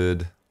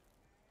good.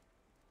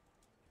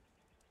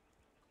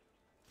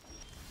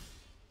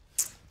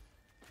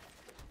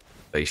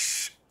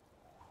 Eish.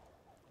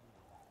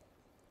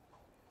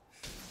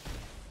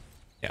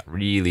 Yeah,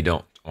 really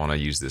don't want to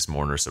use this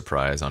Mourner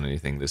Surprise on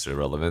anything this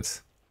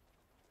irrelevant.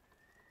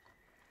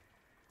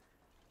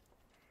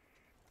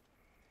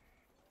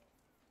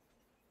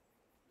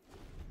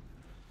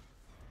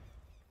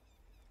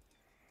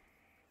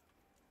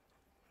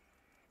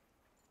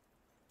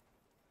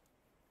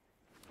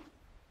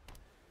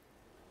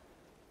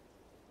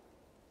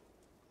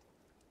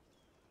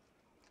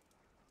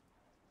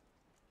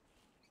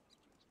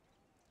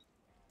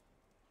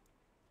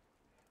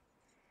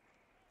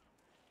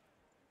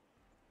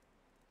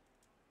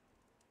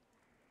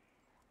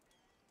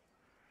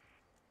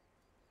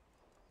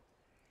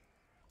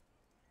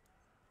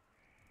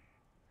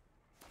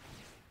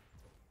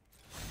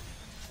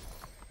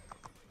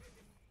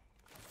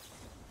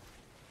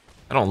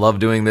 I don't love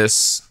doing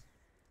this,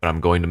 but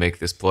I'm going to make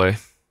this play.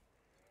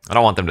 I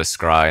don't want them to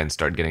scry and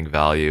start getting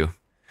value.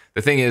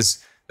 The thing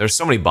is, there's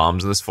so many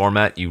bombs in this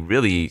format, you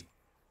really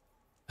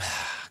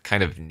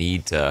kind of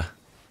need to...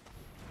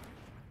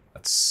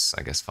 That's,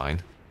 I guess,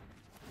 fine.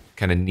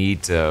 Kind of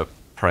need to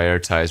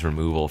prioritize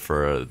removal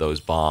for those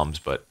bombs,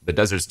 but the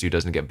Desert Stew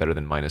doesn't get better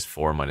than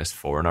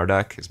 -4/-4 in our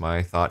deck, is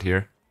my thought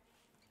here.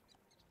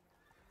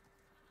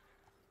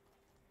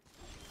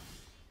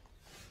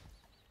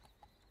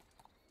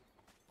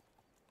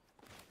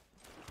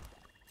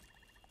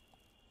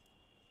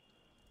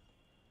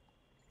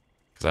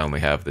 Because I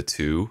only have the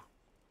 2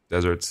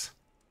 deserts.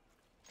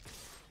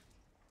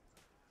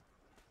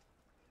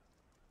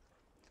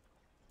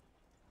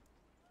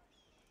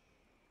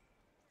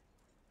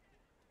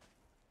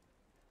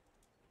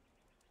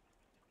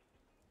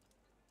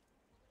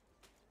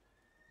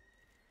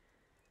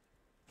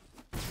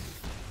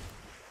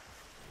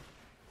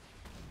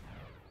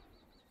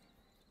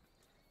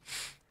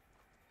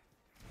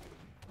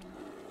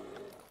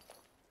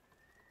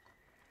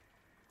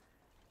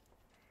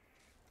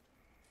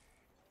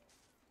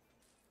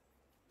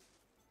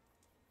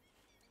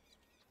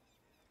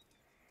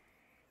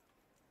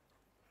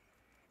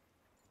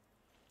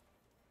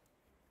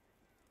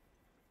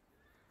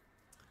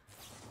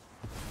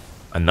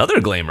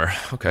 Another Glamour.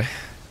 Okay.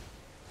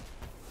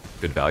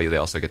 Good value. They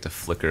also get to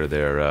flicker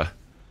their...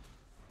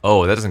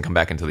 Oh, that doesn't come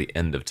back until the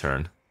end of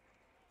turn.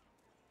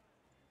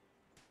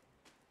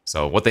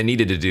 So what they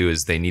needed to do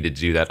is they needed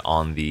to do that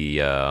on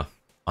the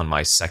on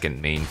my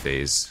second main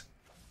phase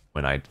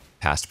when I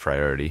passed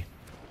priority.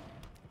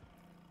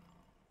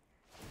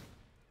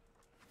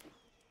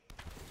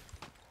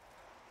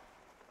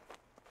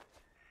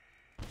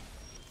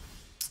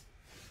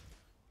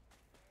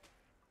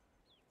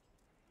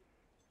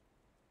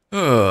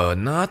 Oh,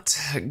 not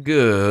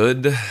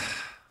good.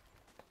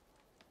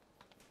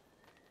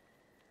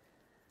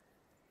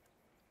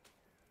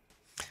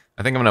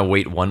 I think I'm going to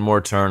wait one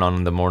more turn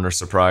on the Mourner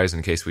Surprise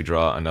in case we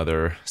draw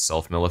another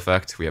self-mill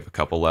effect. We have a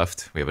couple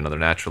left. We have another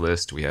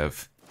Naturalist. We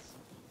have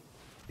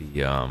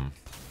the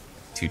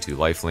 2/2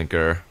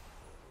 Lifelinker.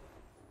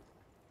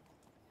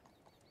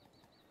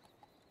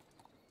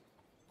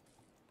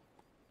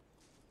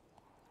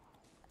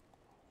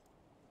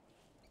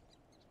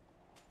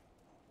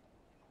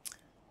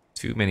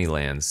 Too many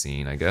lands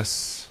seen, I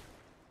guess.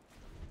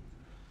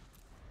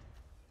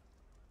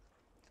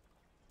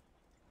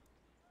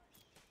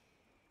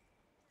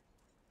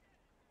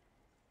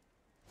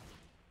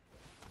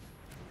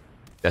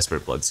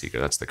 Desperate Bloodseeker,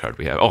 that's the card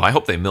we have. Oh, I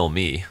hope they mill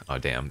me. Oh,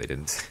 damn, they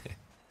didn't.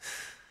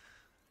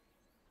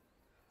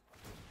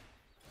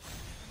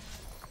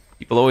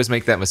 People always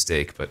make that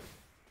mistake, but...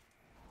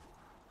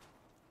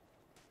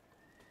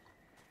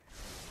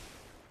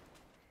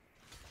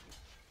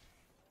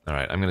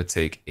 Alright, I'm going to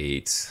take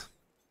 8.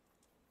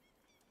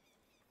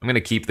 I'm going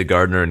to keep the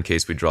Gardener in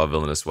case we draw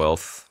Villainous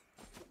Wealth.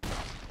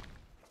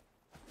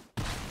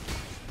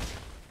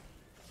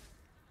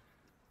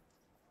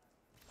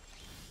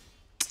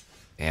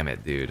 Damn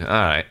it, dude.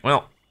 Alright,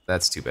 well,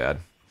 that's too bad.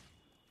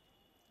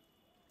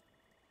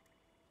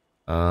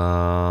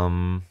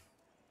 Do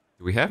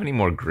we have any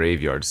more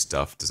graveyard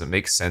stuff? Does it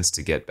make sense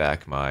to get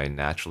back my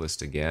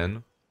Naturalist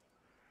again?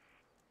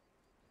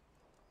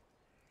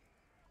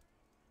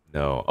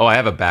 No. Oh, I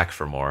have a back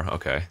for more.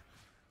 Okay.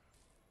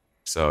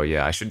 So,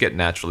 yeah, I should get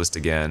Naturalist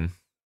again.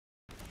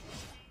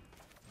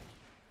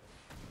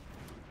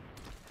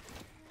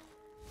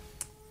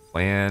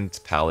 Land,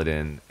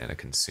 Paladin, and a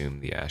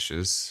Consume the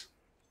Ashes.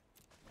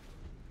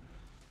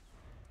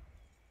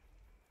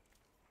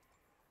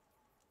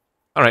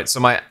 Alright, so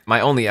my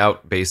only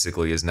out,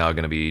 basically, is now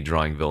going to be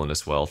drawing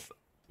Villainous Wealth,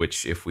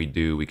 which, if we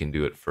do, we can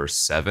do it for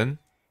 7.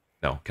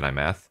 No, can I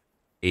math?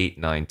 8,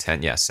 9,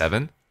 10, yeah,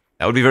 7.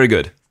 That would be very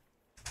good.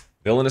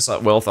 Villainous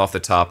Wealth off the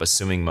top,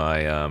 assuming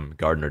my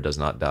Gardener does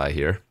not die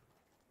here.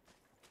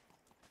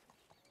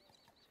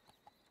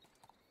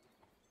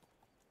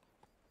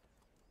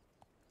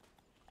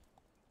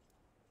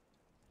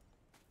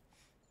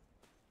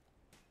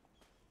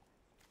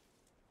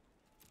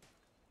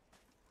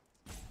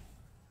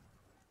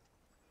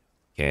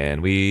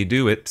 Can we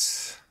do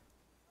it?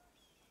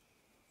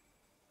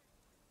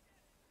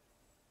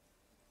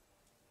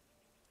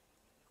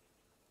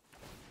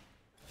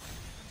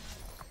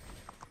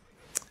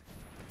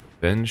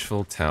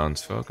 Vengeful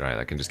Townsfolk. Alright,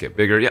 that can just get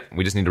bigger. Yep,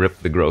 we just need to rip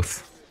the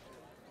growth.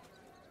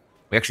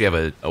 We actually have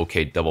an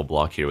okay double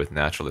block here with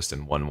Naturalist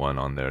and 1/1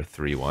 on their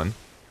 3/1.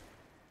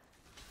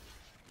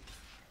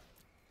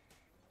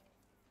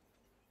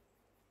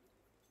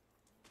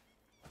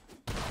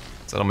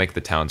 So that'll make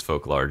the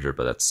Townsfolk larger,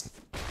 but that's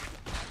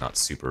not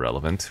super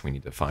relevant. We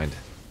need to find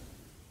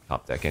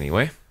top deck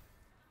anyway.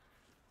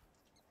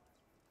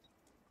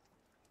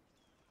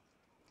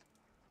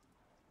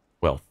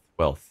 Wealth,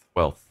 wealth,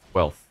 wealth,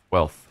 wealth,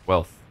 wealth,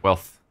 wealth,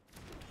 wealth.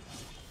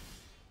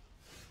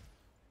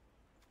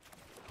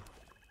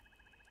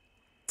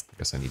 I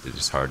guess I need to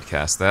just hard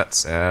cast that.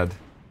 Sad.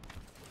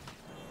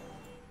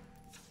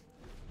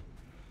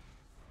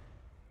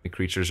 The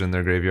creatures in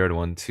their graveyard,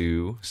 1,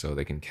 2, so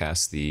they can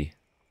cast the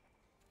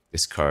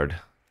discard.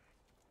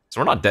 So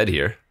we're not dead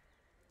here.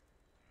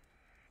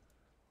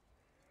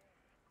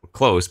 We're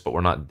close, but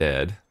we're not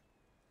dead.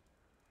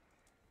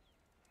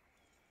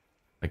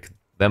 Like,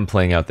 them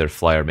playing out their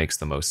flyer makes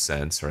the most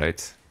sense,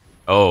 right?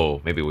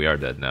 Oh, maybe we are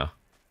dead now.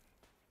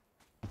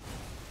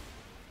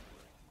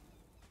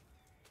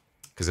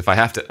 Because if I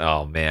have to...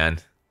 Oh, man.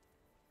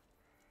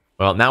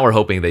 Well, now we're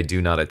hoping they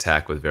do not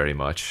attack with very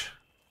much.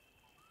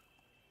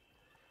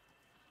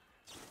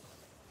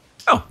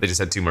 Oh, they just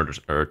had 2 murders,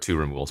 or 2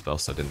 removal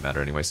spells, so it didn't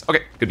matter anyways.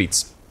 Okay, good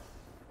beats.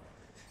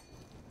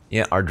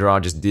 Yeah, our draw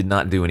just did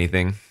not do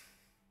anything.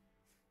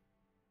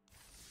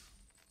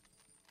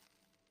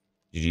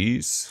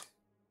 GG's.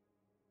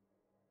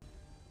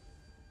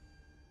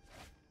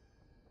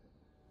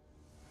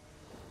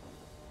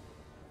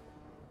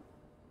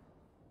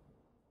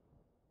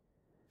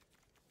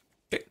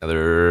 Okay,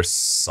 another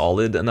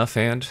solid enough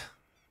hand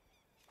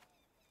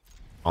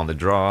on the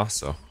draw,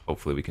 so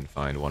hopefully we can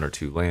find 1 or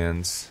 2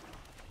 lands.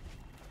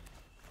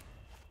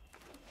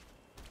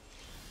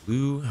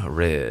 Blue,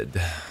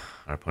 red.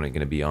 Our opponent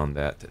going to be on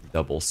that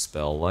double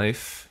spell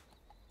life.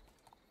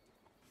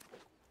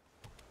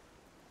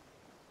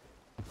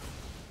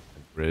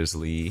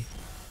 Grizzly.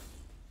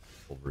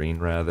 Wolverine,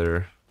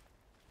 rather.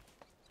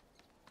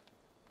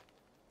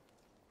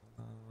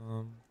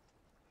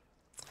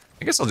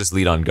 I guess I'll just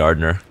lead on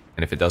Gardener,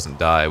 and if it doesn't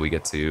die, we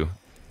get to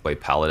play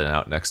Paladin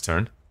out next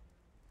turn.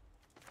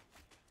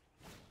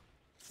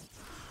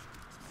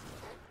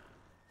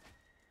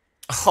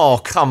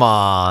 Oh, come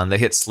on! They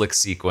hit Slick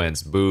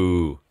Sequence.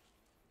 Boo.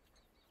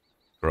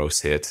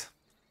 Gross hit.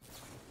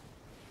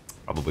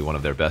 Probably one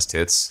of their best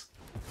hits.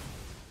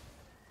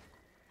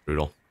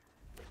 Brutal.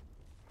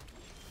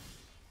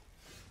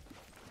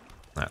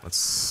 Alright,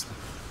 let's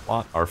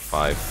plot our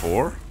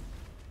 5/4.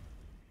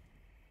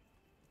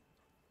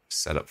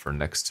 Set up for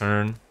next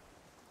turn.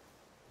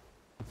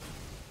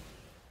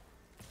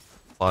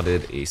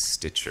 Plotted a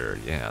Stitcher.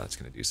 Yeah, that's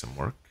going to do some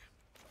work.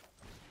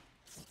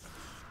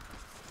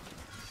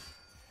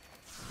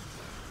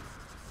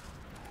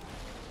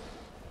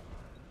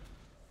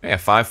 Yeah,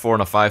 5/4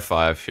 and a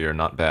 5/5 here.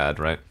 Not bad,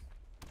 right?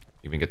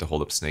 Even get to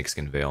hold up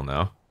Snakeskin Veil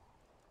now.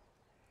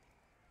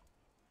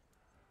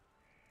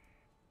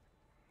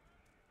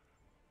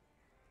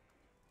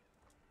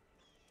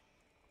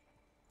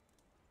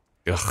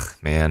 Ugh,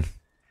 man.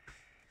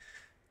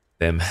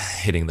 Them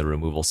hitting the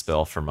removal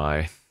spell for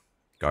my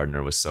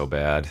Gardener was so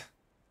bad.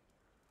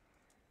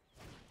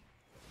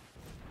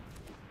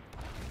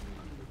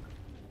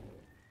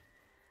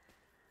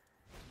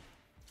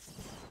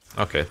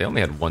 Okay, they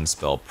only had 1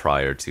 spell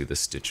prior to the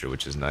Stitcher,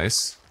 which is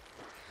nice.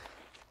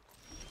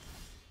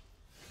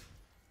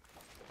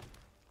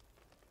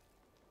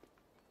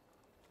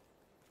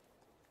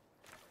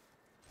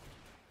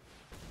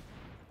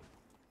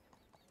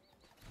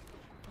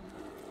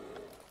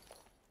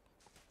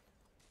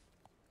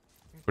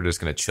 We're just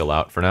gonna chill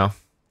out for now.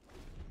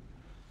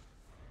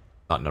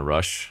 Not in a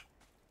rush.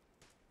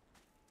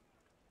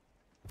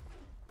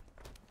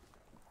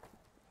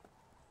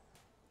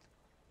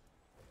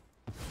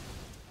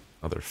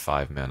 Another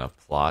 5-mana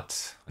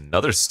plot.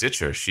 Another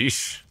Stitcher,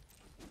 sheesh.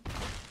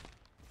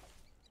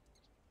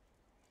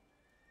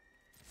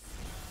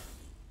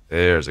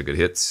 There's a good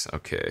hit.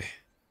 Okay.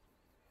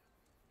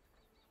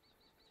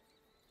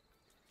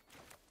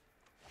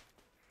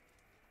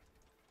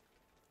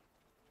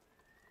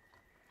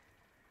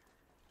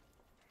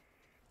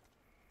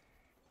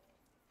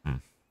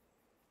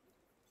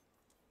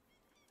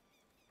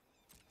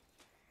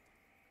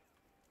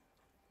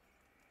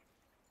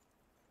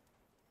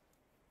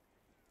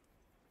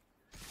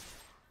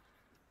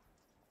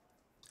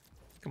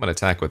 I'm gonna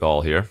attack with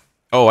all here.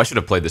 Oh, I should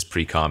have played this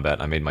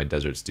pre-combat. I made my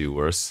deserts do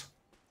worse.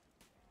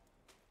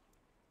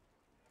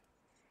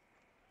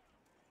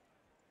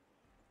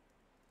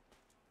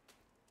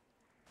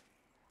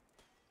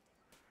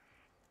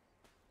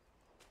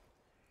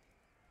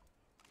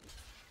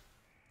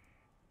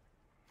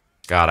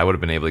 God, I would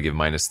have been able to give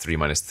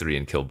 -3/-3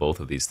 and kill both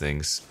of these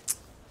things.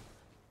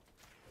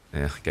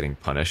 Yeah, getting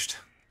punished.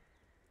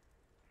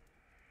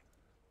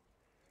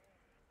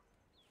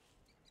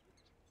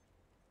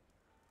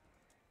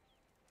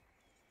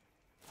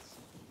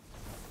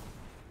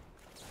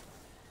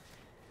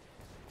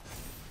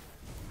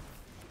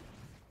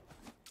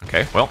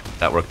 Okay, well,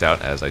 that worked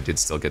out as I did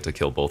still get to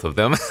kill both of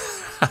them.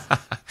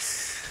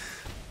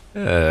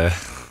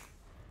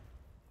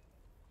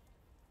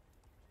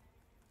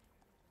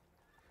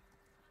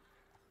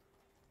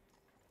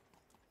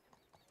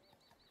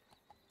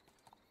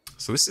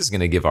 So this is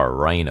going to give our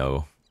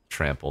Rhino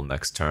trample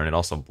next turn. It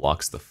also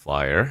blocks the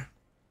flyer.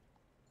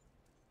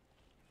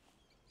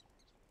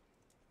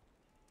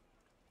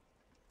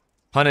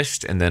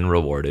 Punished and then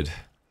rewarded.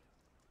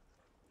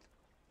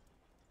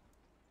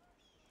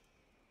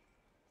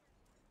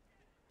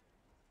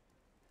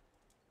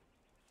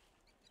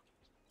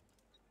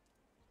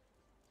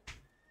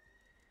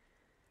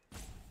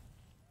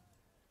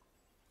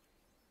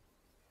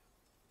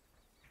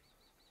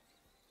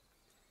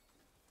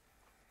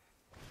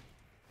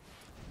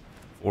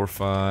 Four,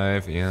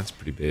 5, yeah, that's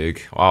pretty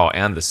big. Wow,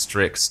 and the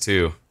Strix,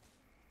 too.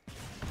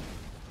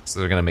 So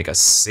they're gonna make a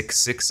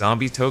 6/6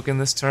 zombie token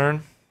this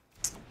turn?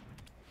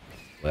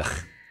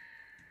 Ugh.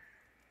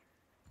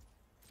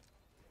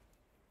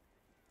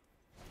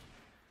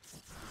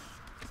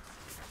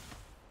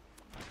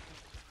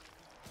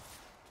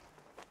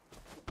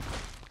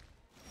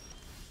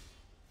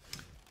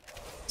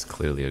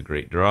 clearly a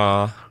great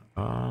draw.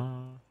 But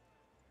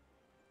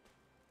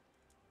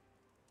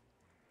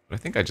I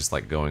think I just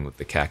like going with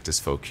the Cactus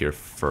Folk here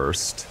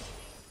first.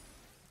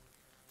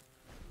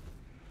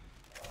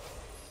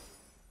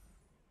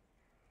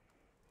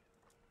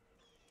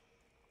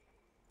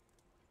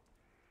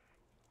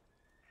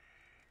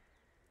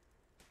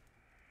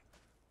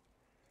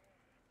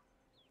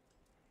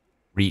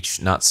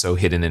 Reach not so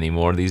hidden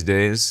anymore these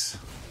days.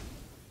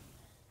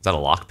 Is that a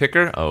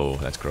lockpicker? Oh,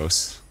 that's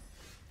gross.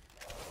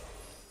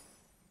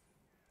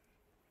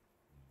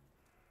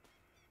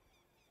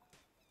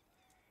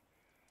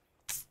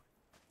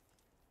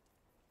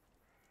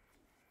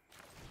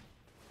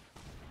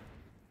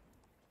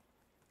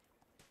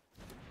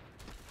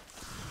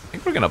 I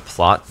think we're gonna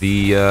plot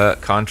the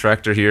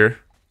contractor here,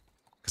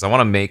 because I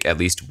want to make at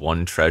least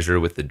one treasure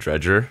with the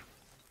dredger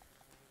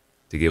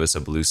to give us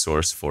a blue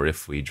source for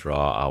if we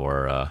draw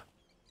our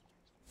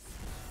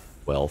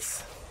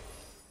wealth.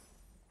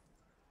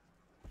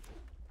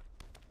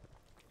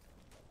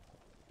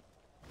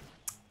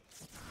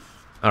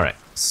 Alright,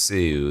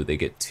 so they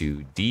get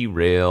to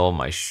derail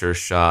my sure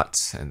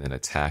shot and then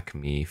attack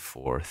me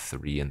for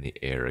 3 in the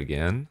air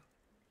again.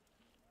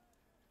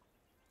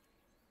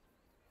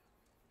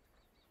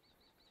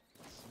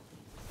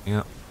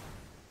 Yep.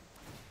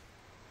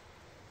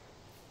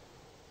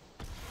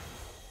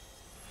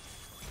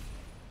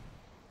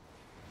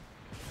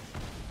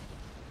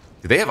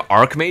 Do they have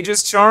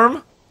Archmage's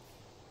Charm?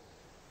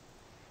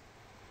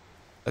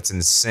 That's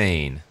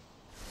insane.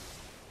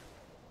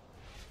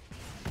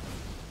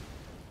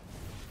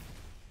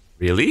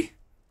 Really?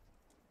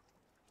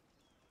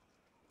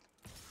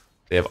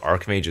 They have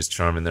Archmage's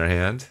Charm in their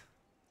hand?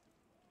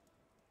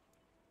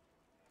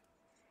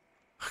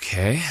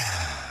 Okay.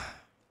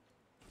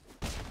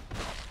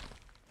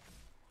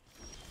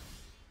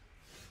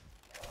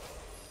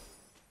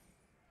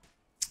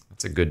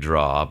 That's a good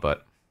draw,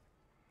 but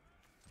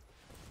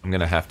I'm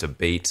gonna have to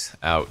bait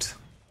out.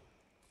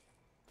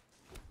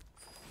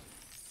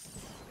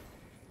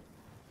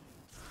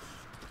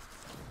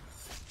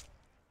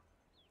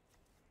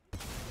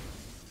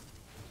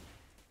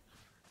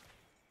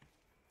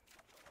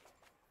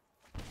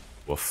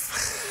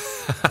 Woof.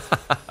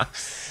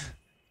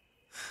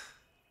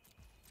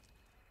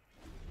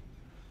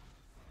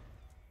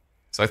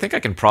 So I think I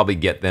can probably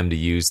get them to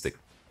use the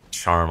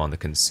charm on the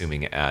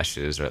Consuming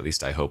Ashes, or at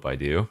least I hope I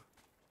do.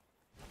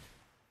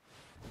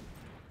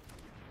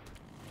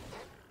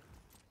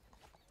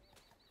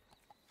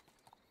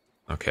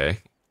 Okay.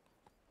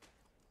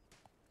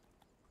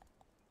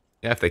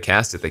 Yeah, if they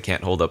cast it, they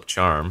can't hold up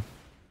charm.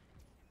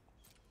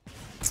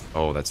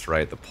 Oh, that's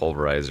right, the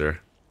Pulverizer.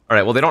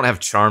 Alright, well, they don't have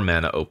charm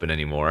mana open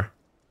anymore.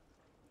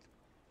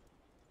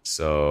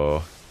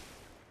 So...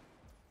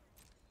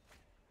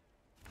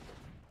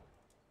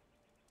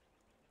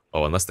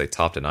 Oh, unless they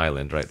topped an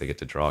island, right? They get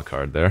to draw a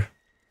card there.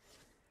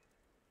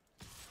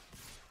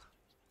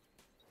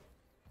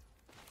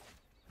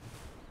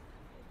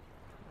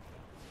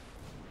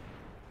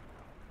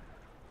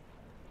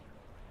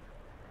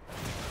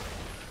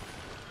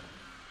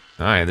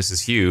 Alright, this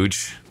is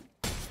huge.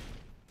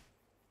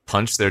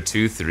 Punch their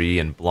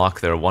 2-3 and block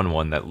their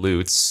 1-1 that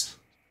loots.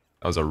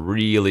 That was a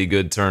really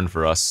good turn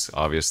for us,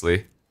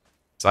 obviously.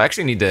 So I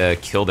actually need to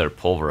kill their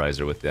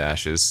Pulverizer with the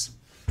Ashes.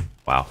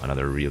 Wow,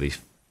 another really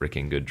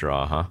freaking good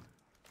draw, huh?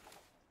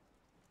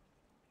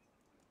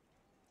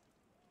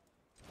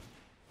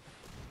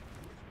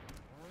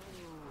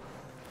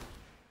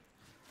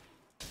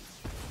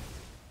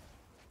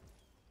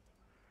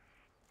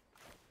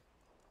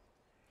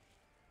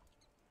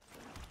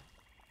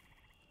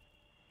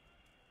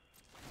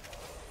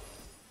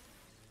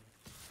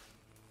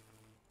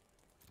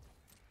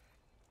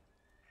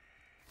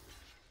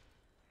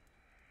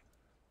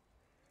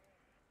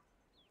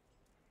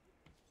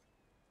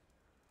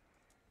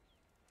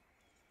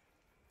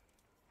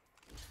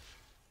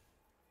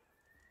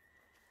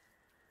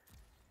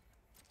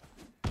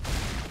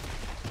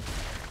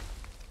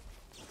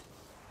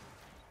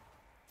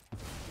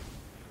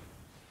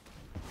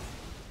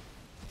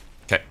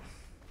 Okay.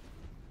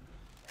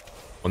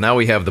 Well, now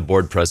we have the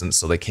board presence,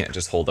 so they can't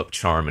just hold up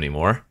charm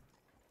anymore.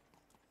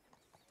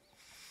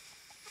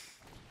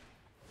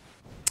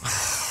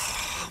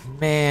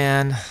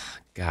 Man.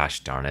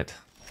 Gosh darn it.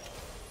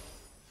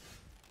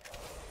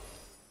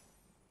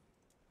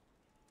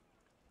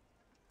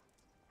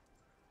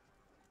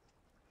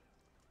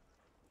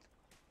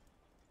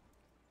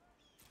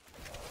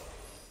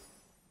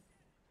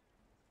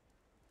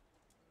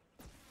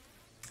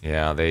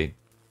 Yeah, they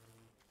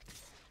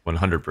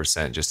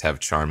 100% just have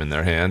charm in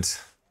their hand.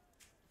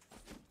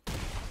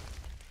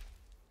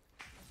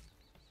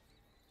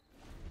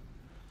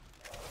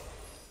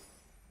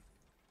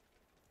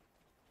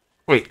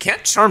 Wait,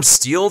 can't charm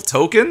steal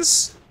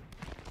tokens?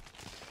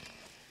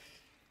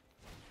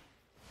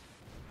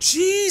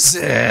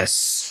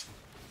 Jesus!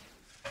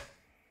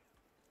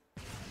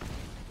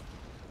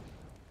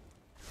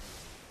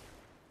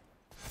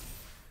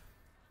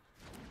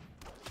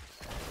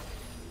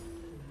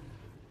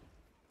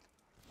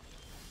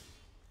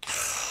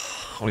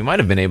 I don't we might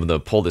have been able to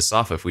pull this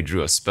off if we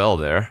drew a spell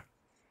there.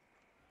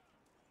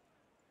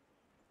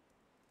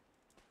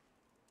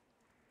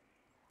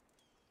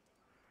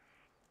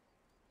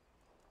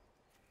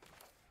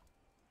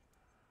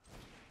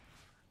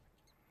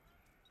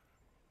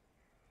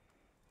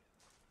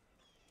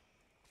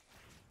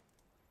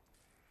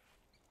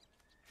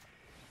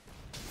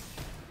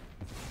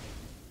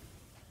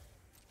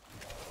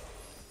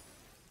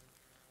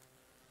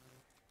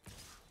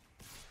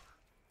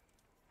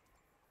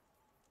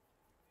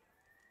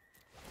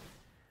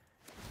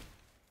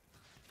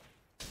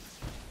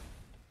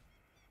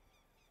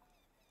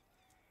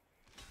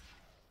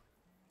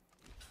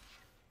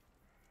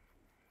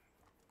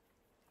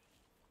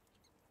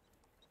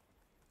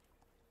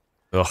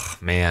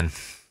 Ugh, man.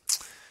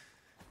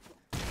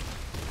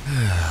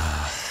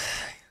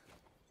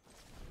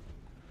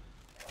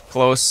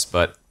 Close,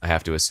 but I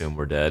have to assume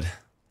we're dead.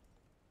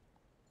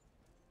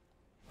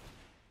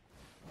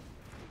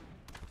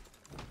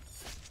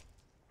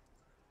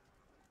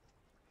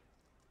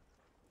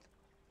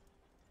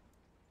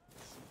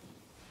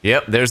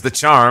 Yep, there's the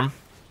charm.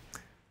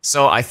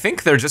 So I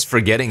think they're just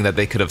forgetting that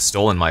they could have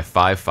stolen my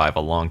 5/5 a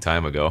long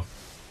time ago.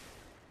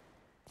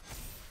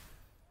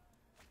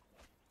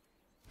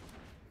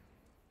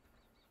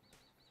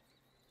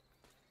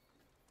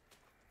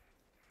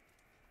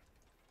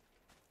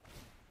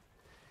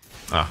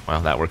 Oh,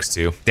 well, that works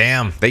too.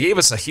 Damn, they gave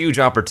us a huge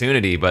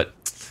opportunity, but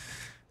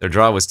their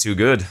draw was too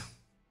good.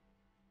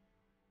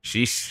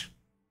 Sheesh.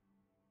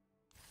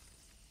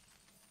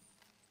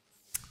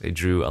 They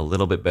drew a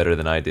little bit better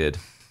than I did.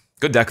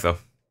 Good deck, though.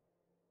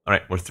 All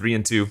right, we're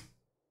 3-2.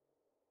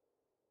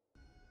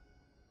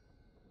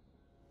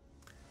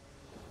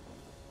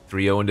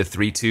 into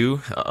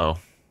 3-2. Uh-oh.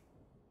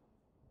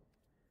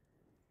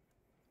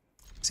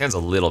 This hand's a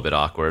little bit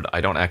awkward.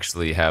 I don't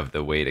actually have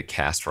the way to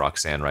cast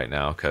Roxanne right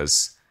now,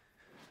 because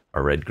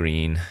our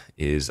red-green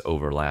is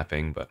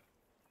overlapping, but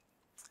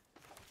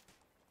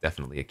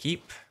definitely a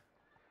keep.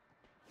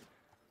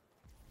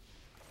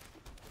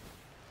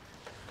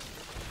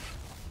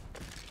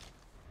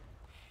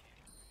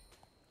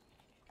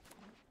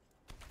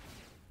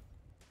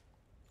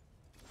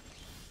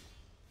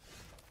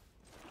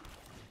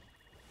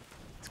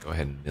 Let's go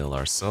ahead and mill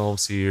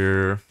ourselves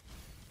here.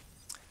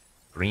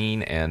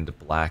 Green and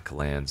black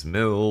lands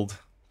milled.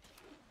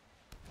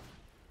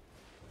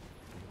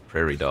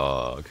 Prairie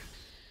Dog.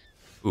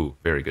 Ooh,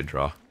 very good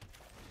draw.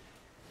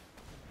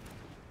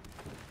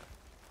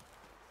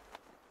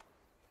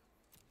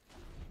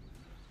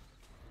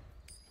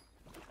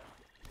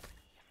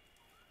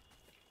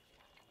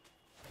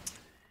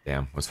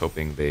 Damn, was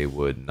hoping they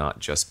would not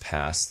just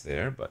pass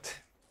there, but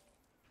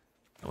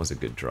that was a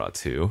good draw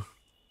too.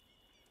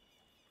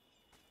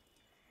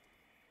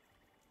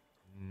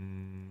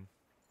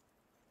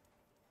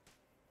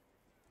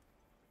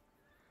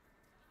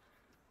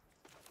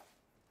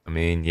 I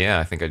mean, yeah,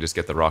 I think I just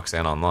get the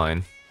Roxanne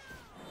online.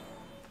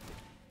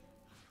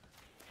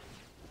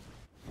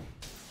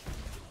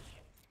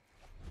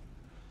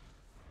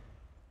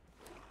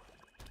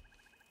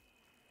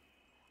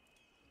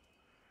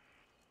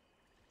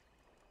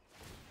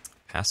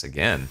 Pass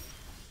again.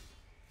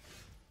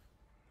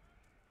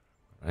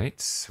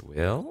 Right,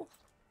 well.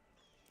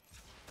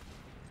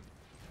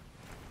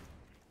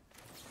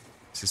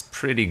 This is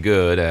pretty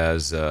good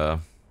as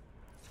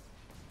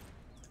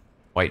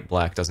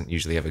white-black doesn't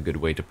usually have a good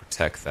way to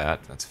protect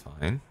that. That's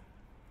fine.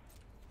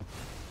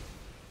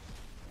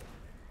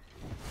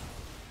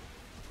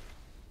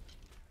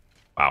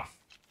 Wow.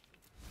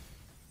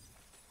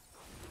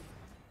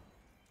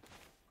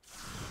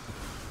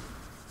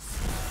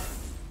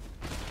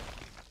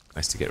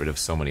 Nice to get rid of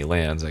so many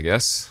lands, I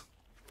guess.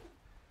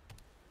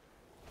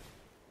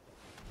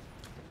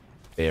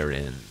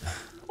 Baron.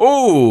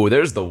 Oh,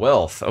 there's the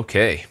wealth.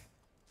 Okay.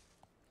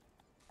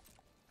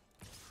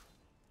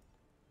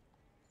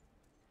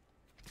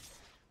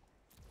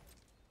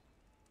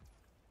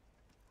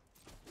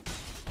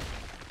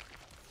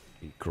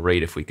 Be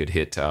great if we could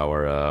hit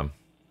our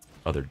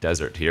other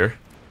desert here.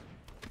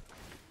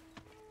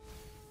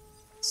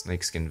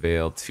 Snakeskin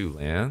Veil, 2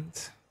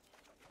 land.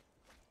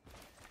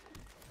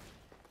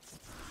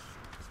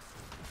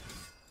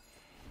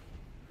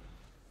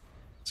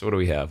 So what do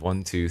we have?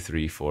 1, 2,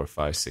 3, 4,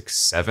 5, 6,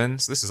 7.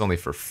 So this is only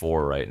for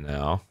 4 right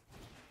now.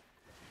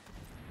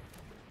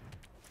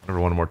 Never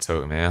one more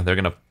token, man. They're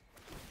gonna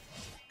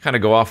kind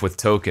of go off with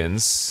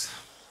tokens.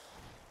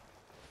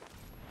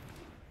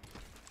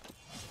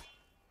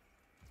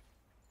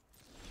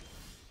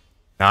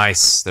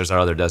 Nice. There's our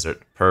other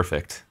desert.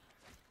 Perfect.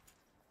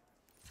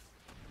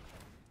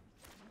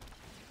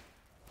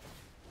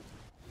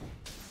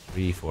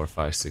 Three, 4,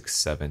 5, 6,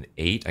 7,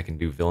 8. I can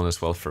do Villainous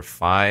Wealth for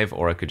 5,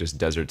 or I could just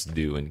Desert's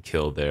Dew and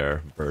kill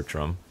their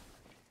Bertram.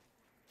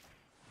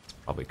 That's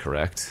probably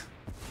correct.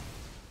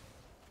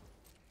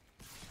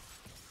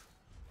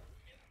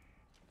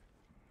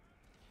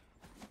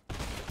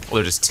 Oh,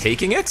 they're just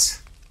taking it?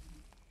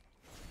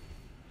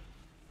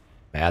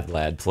 Mad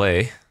Lad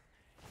play.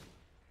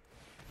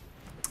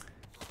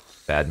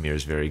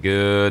 Badmir's very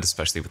good,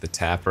 especially with the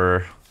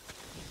Tapper.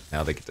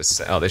 Now they get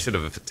to... Oh, they should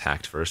have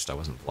attacked first. I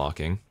wasn't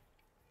blocking.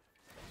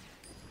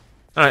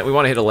 Alright, we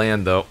want to hit a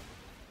land, though.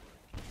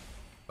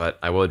 But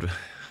I would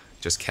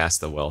just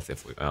cast the Wealth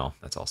if we... Oh,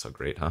 that's also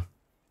great, huh?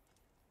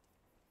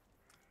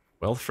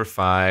 Wealth for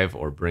 5,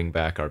 or bring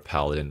back our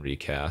Paladin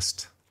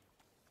recast.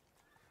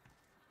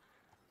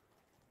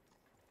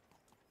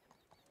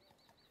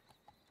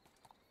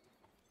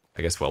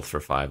 I guess Wealth for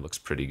 5 looks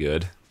pretty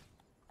good.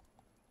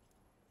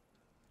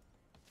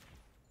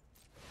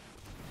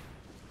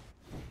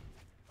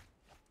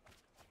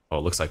 Oh,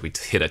 it looks like we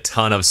hit a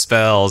ton of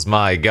spells,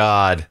 my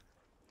god.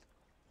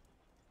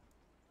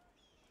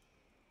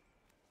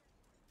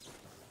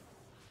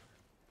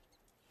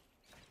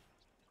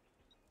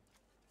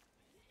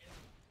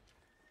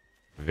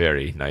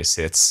 Very nice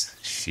hits.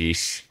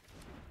 Sheesh.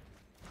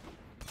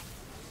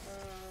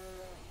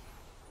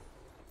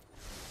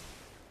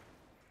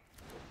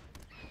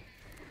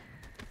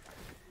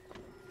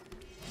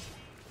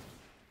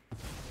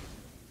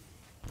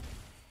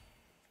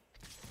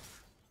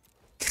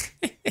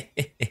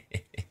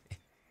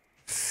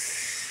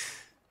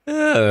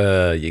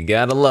 You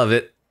gotta love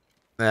it.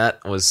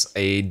 That was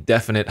a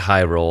definite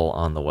high roll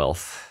on the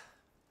Wealth.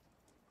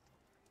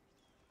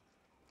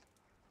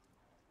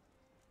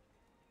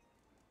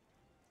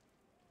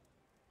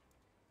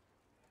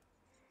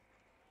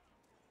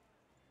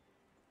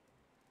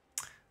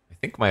 I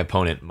think my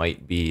opponent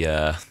might be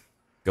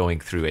going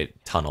through a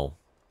tunnel,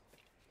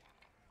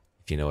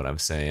 if you know what I'm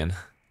saying.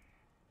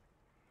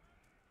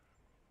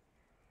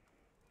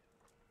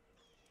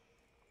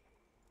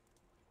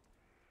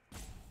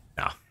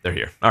 No, they're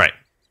here. All right.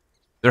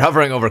 They're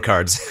hovering over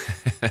cards.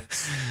 All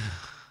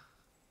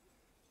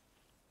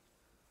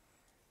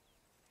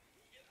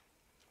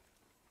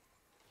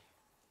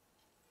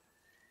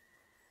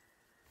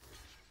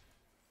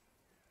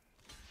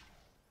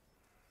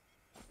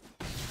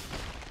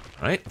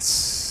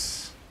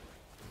right.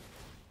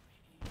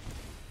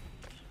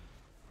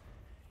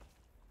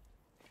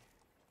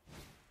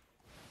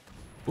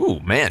 Ooh,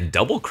 man,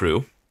 double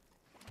crew.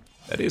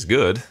 That is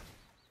good.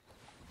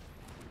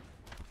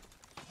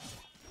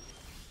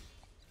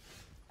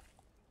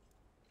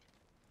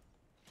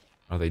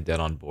 Are they dead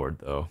on board,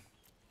 though?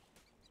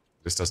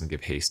 This doesn't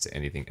give haste to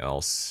anything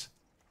else.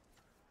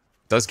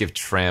 It does give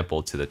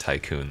trample to the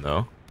Tycoon,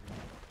 though.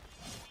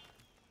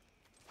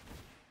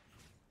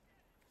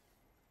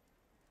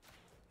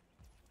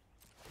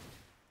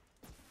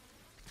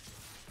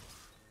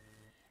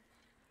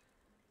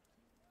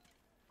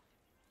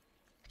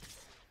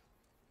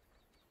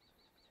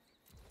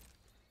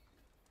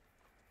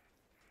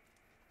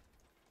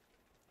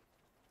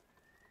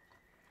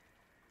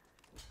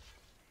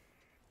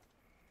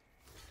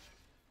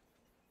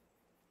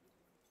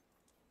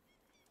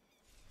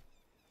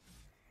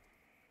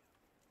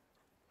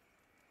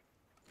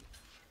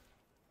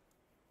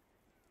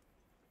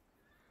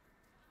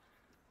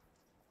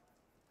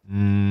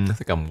 I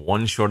think I'm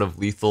one short of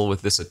lethal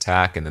with this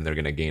attack, and then they're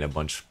going to gain a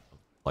bunch of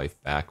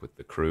life back with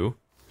the crew.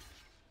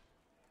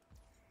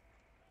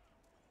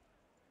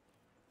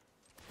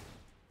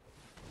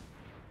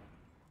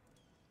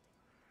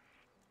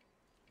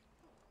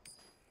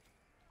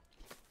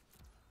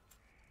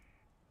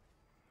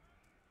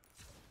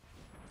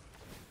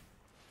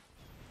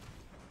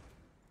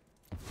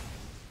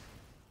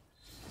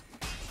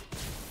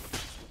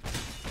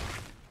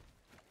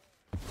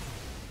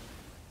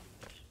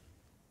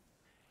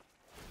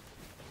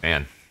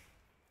 Man.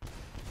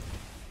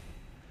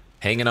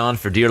 Hanging on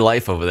for dear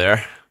life over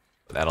there.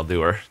 That'll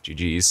do her.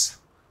 GG's.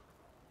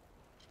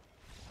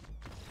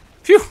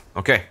 Phew!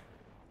 Okay.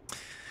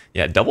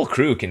 Yeah, double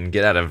crew can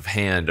get out of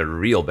hand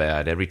real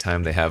bad. Every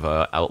time they have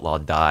a outlaw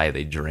die,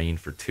 they drain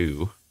for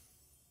 2.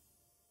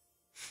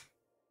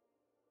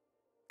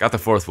 Got the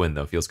 4th win,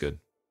 though. Feels good.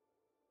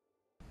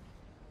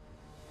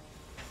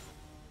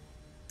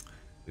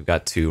 We've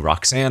got to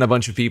Roxanne a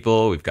bunch of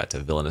people. We've got to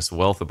Villainous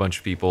Wealth a bunch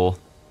of people.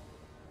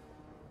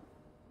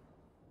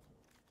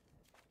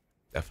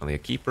 Definitely a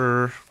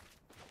keeper.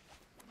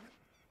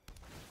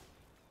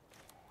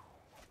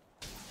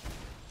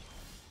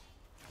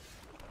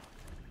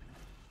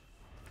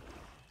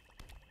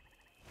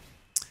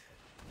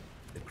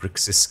 The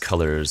Grixis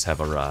colors have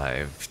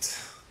arrived.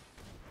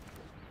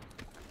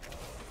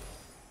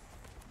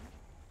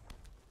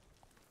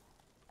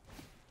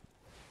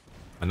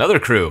 Another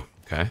crew.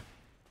 Okay.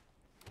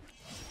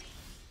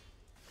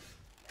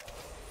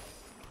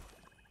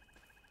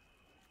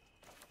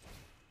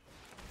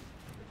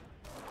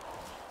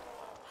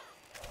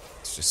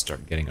 Let's just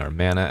start getting our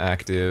mana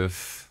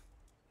active.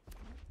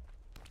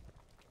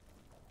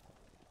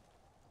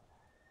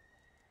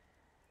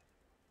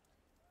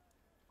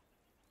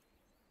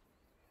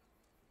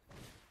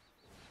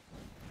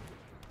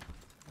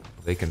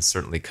 They can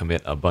certainly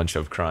commit a bunch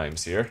of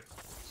crimes here.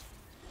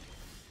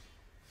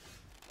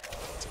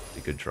 It's a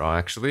pretty good draw,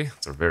 actually.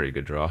 It's a very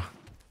good draw.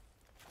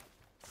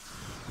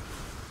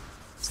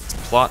 So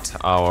let's plot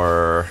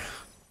our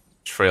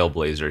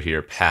Trailblazer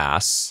here,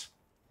 pass.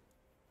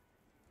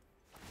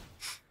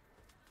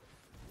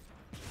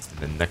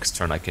 And then next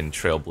turn I can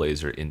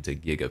Trailblazer into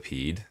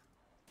Gigapede.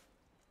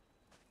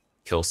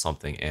 kill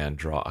something and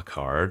draw a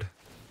card.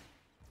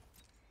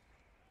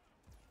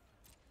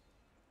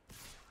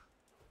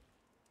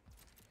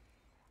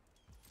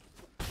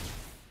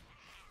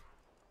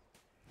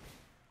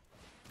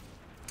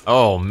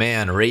 Oh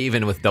man,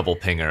 Raven with double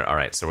pinger.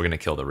 Alright, so we're gonna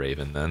kill the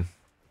Raven then.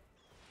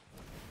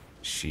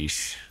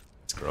 Sheesh.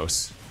 It's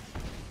gross.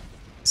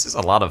 This is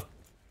a lot of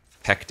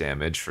peck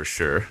damage for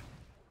sure.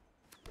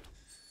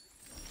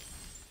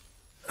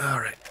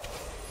 Alright.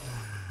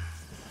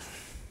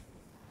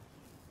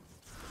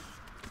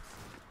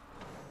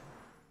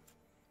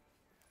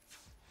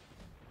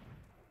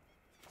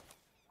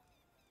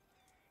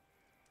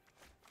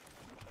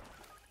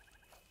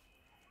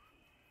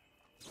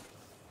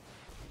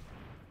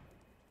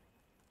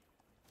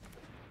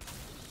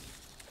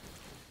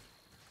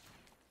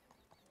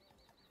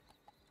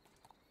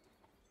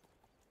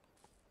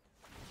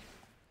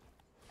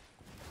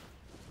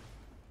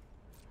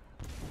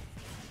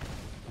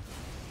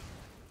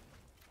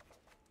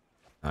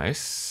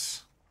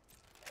 Nice.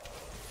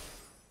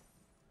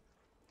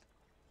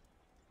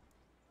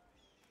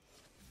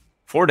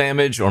 Four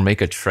damage or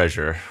make a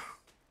treasure.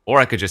 Or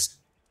I could just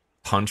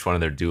punch one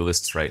of their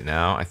duelists right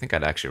now. I think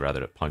I'd actually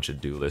rather punch a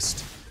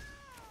duelist.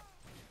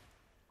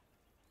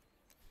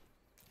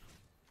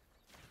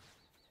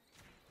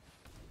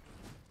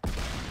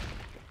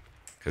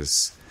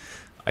 Because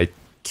I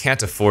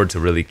can't afford to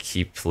really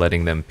keep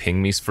letting them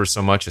ping me for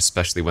so much,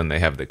 especially when they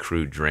have the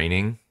crew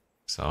draining.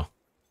 So...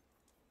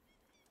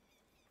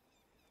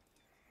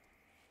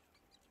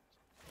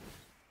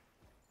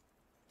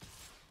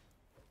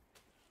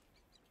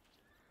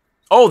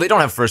 Oh, they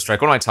don't have first strike.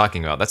 What am I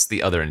talking about? That's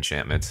the other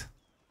enchantment.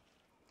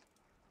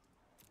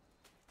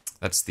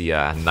 That's the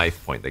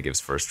knife point that gives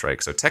first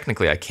strike. So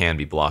technically I can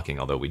be blocking,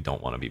 although we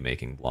don't want to be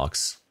making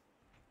blocks.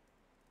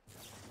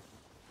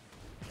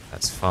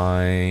 That's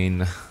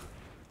fine.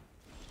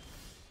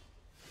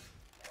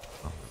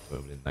 Oh, that would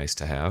have been nice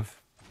to have.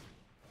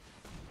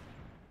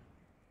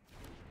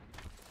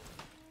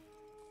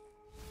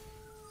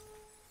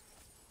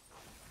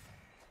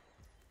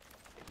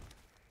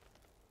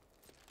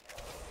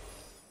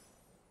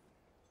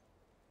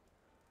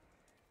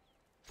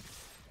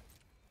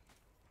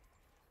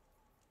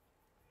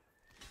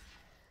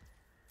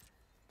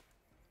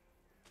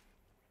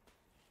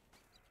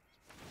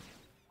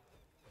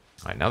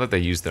 Alright, now that they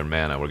use their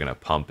mana, we're gonna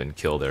pump and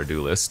kill their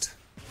duelist.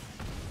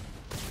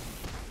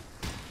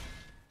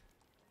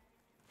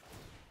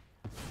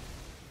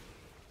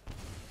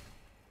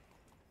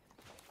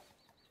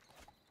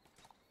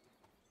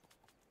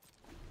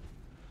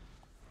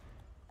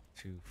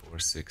 Two, 4,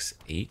 6,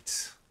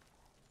 8.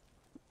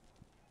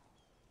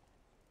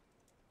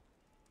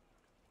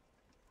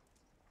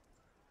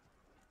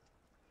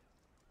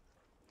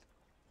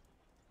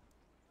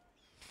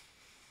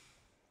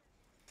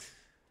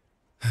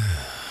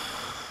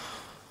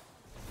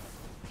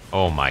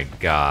 Oh my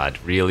god,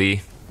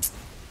 really?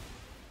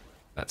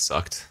 That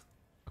sucked.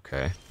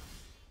 Okay.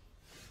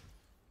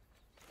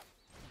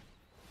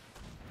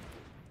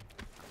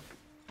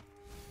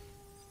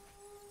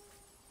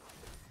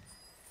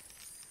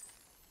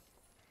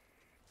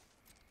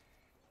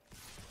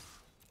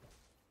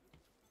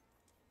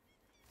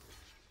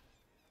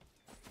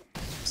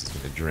 This is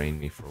gonna drain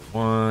me for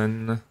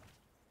one.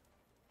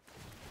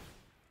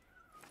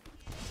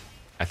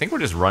 I think we're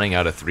just running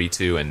out of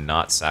 3-2 and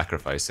not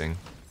sacrificing.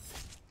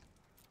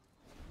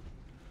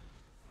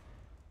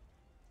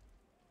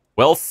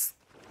 Wealth,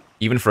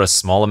 even for a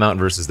small amount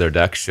versus their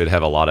deck, should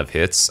have a lot of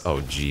hits.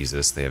 Oh,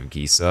 Jesus, they have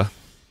Gisa.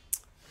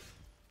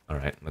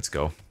 Alright, let's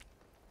go.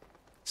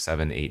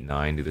 7, 8,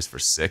 9, do this for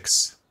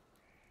 6.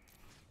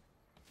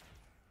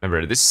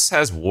 Remember, this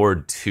has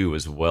Ward 2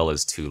 as well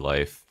as 2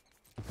 life.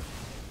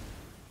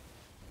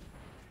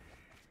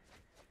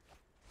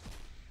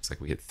 Looks like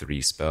we hit 3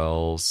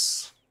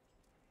 spells.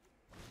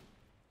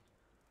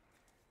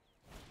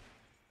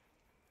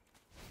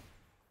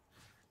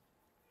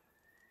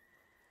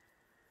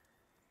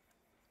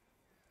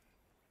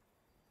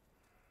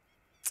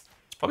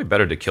 Probably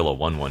better to kill a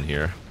 1/1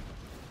 here.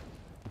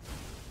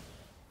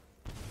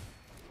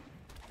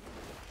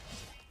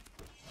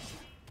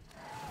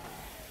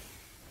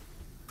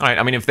 Alright,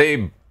 I mean, if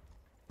they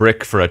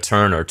brick for a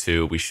turn or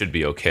two, we should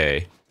be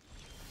okay.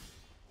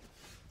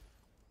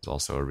 There's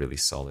also a really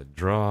solid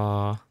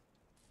draw.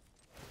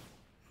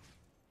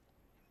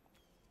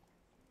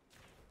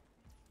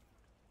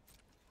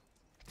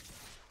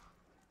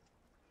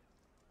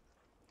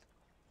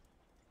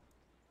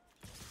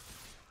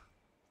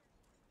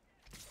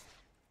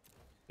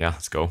 Yeah,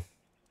 let's go.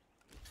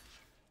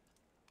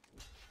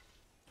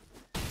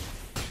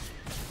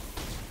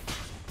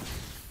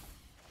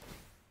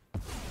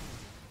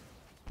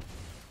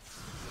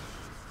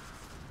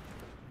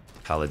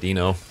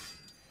 Paladino.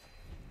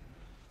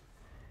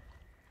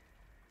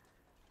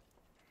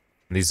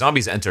 And these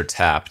zombies enter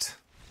tapped.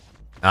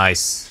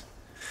 Nice.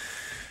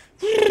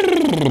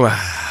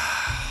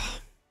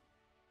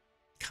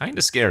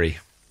 Kinda scary.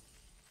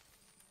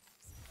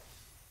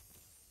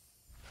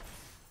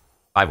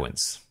 5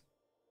 wins.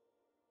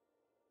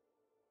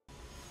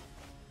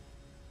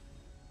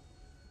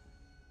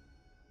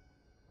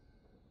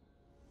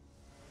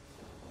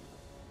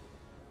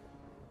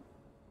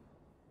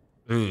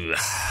 Ooh,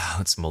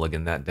 let's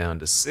mulligan that down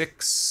to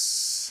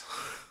 6.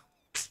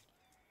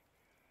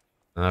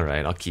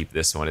 Alright, I'll keep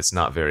this one. It's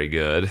not very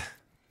good.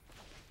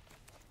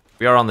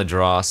 We are on the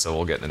draw, so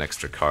we'll get an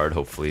extra card.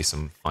 Hopefully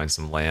find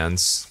some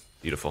lands.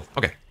 Beautiful.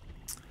 Okay.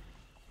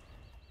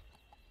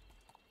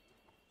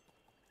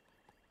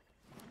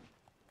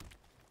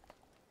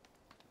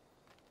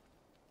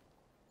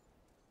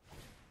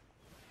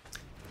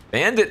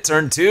 Bandit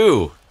turn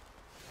 2!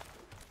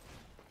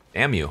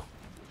 Damn you.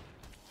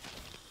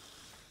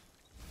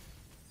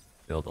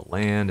 Build a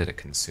land and a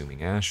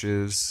consuming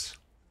ashes.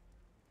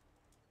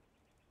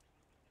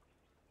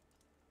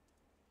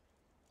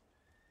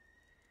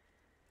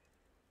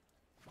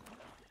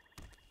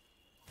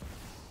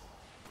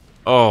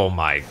 Oh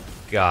my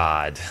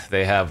god.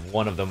 They have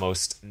one of the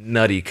most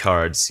nutty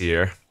cards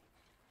here.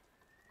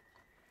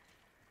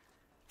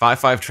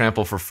 5/5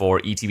 trample for 4,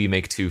 ETB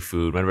make 2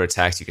 food. Whenever it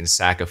attacks, you can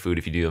sack a food.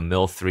 If you do a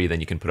mill 3,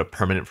 then you can put a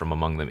permanent from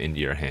among them into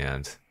your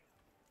hand.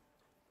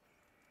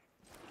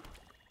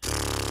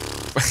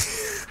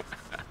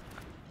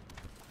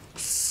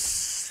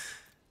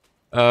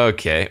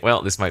 Okay,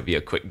 well, this might be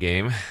a quick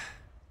game.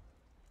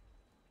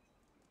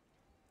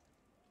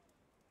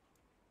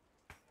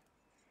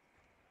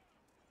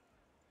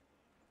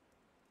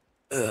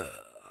 I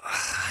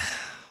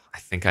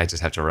think I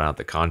just have to run out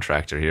the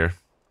contractor here.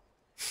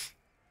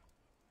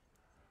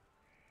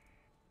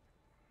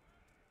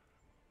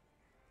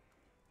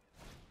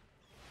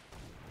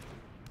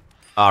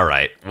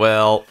 Alright,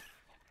 well,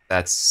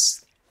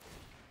 it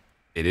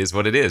is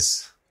what it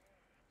is.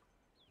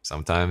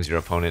 Sometimes your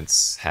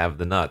opponents have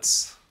the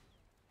nuts.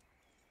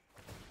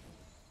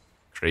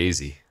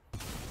 Crazy.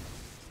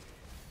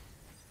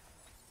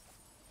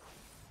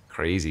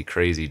 Crazy,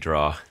 crazy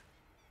draw.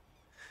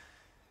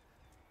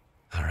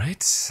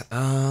 Alright,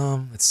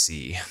 let's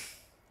see.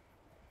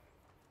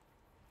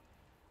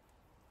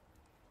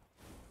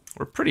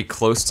 We're pretty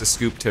close to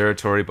scoop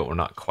territory, but we're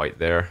not quite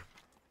there.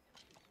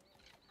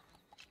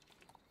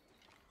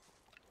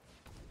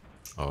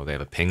 Oh, they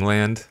have a ping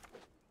land?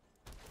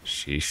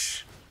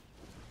 Sheesh.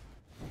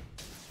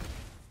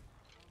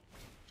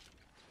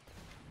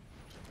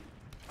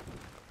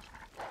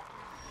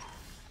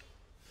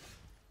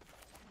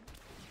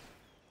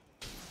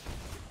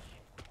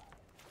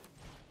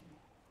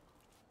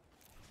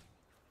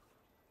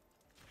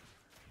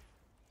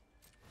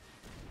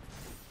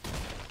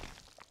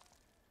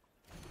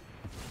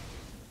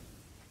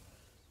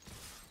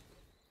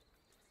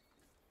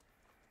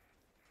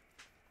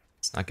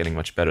 It's not getting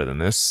much better than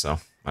this, so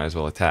might as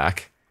well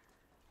attack.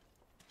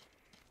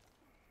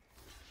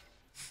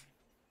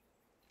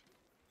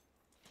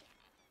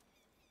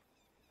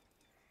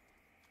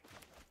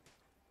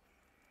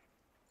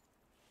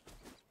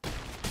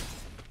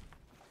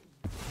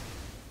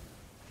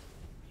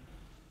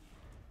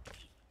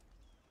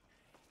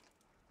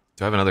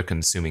 Do I have another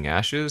consuming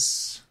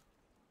ashes?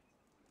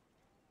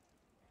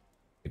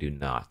 I do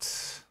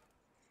not.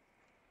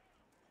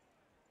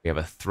 We have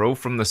a throw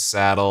from the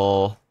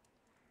saddle.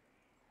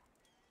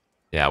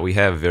 Yeah, we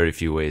have very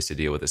few ways to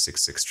deal with a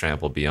 6/6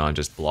 trample beyond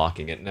just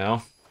blocking it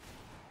now.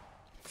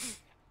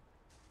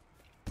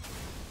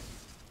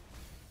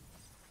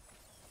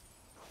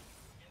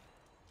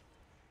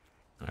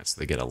 Alright, so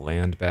they get a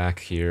land back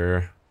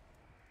here.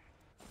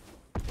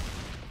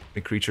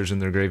 The creatures in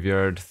their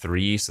graveyard,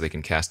 3, so they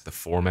can cast the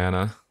 4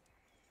 mana.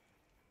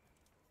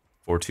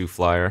 4/2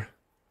 flyer.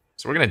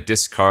 So we're gonna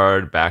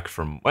discard back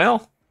from,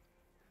 well,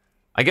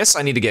 I guess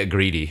I need to get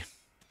greedy.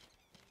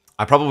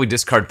 I probably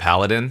discard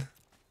Paladin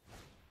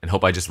and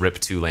hope I just rip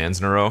 2 lands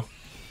in a row.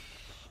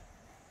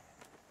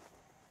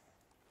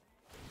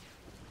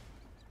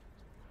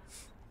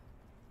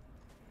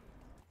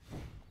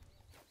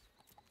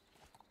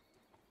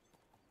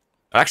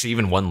 Actually,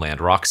 even 1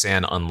 land.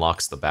 Roxanne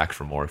unlocks the back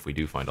for more if we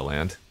do find a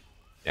land.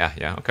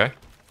 Yeah, okay.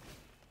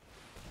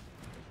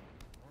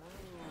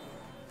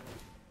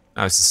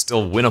 Oh, this is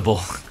still winnable.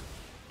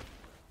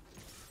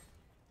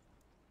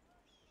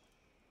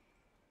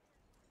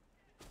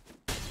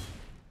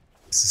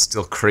 This is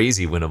still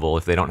crazy winnable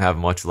if they don't have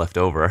much left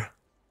over.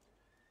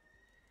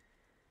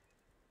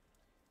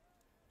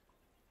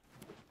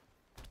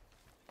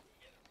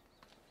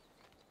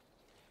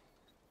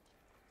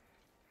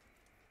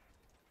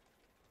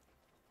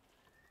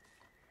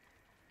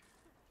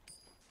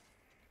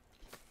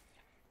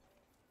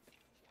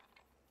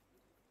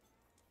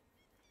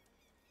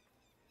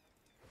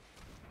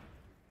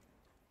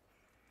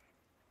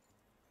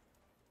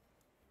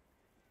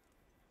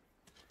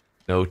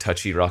 No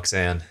touchy,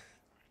 Roxanne.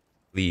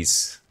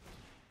 Please.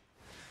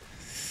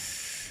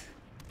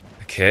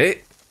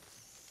 Okay.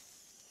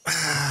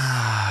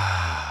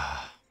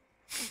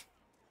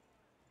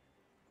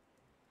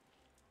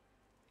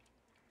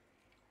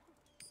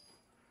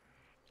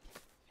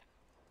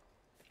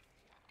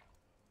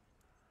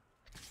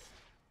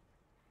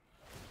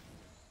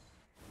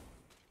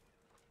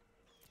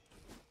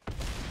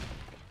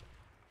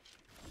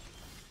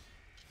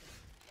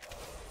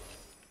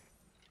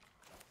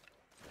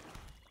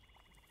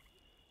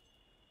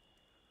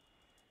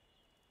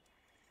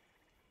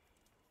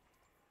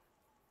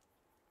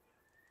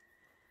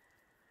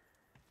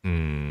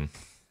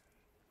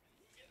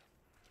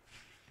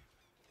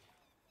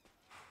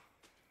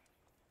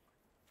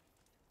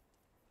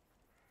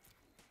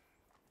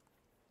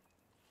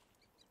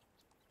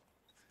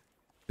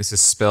 This is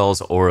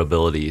spells or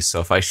abilities, so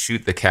if I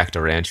shoot the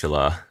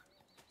Cactarantula,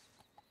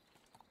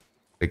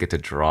 they get to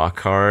draw a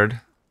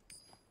card.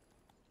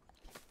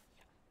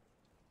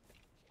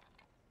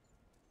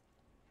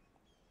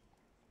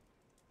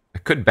 I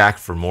could back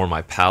for more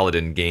my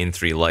Paladin, gain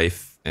 3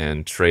 life,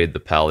 and trade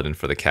the Paladin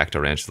for the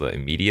Cactarantula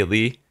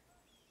immediately.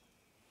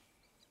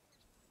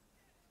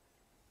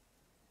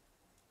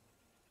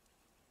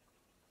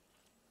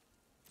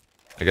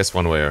 I guess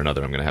one way or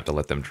another I'm going to have to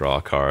let them draw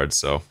a card,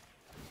 so...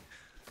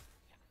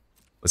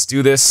 Let's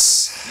do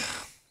this.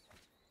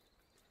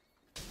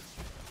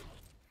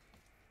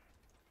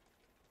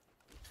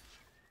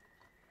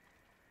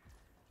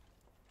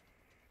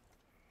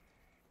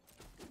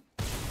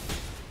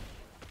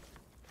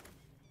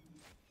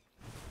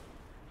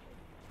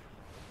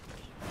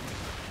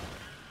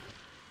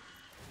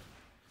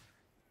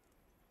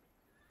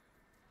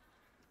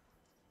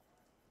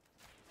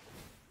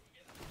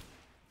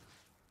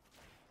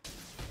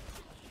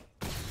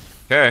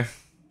 Okay.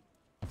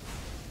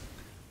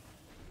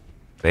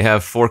 They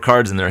have 4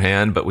 cards in their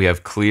hand, but we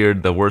have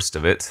cleared the worst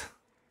of it.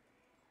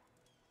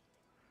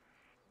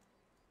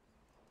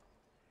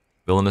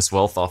 Villainous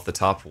Wealth off the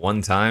top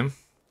 1 time.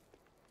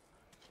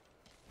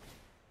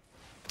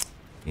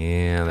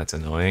 Yeah, that's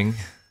annoying.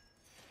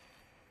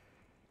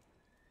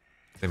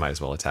 They might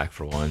as well attack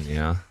for 1,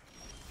 yeah.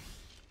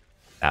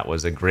 That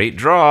was a great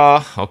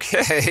draw.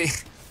 Okay.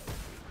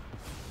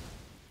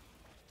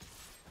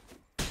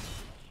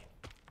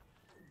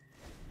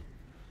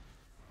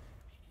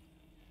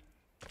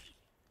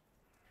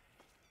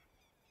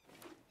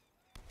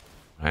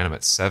 Alright, I'm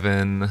at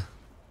 7.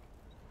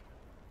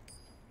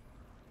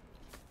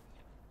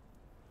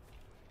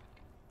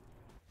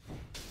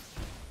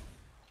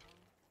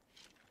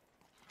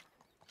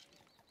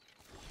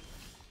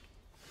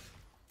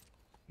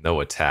 No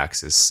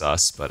attacks is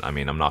sus, but I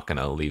mean, I'm not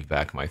gonna leave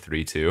back my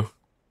 3/2.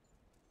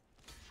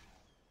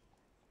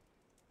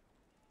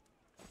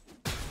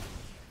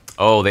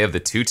 Oh, they have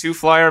the 2/2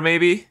 flyer,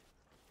 maybe?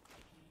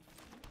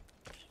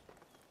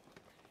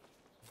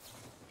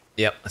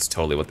 Yep, that's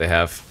totally what they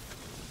have.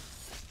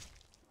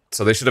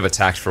 So they should have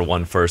attacked for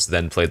 1 first,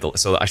 then played the...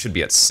 So I should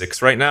be at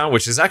 6 right now,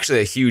 which is actually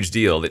a huge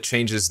deal. That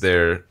changes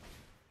their...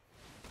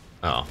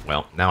 Oh,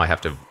 well, now I have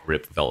to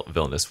rip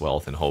Villainous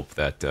Wealth and hope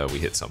that we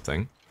hit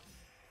something.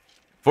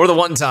 For the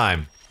 1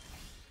 time.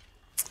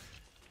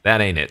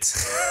 That ain't it.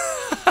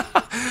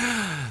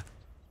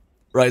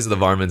 Rise of the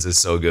Varmins is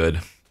so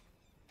good.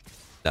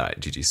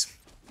 Alright, GG's.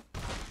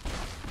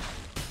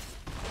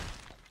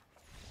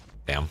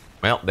 Damn.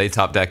 Well, they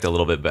top decked a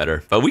little bit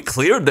better. But we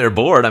cleared their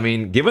board. I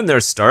mean, given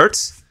their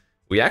start,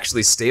 we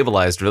actually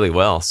stabilized really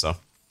well, so...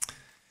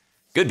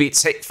 Good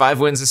beats. Hey,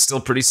 5 wins is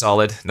still pretty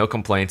solid. No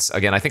complaints.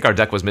 Again, I think our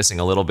deck was missing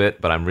a little bit,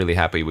 but I'm really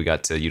happy we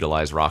got to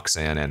utilize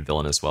Roxanne and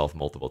Villainous Wealth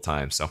multiple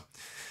times, so...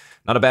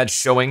 Not a bad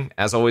showing.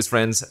 As always,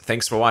 friends,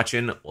 thanks for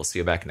watching. We'll see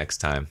you back next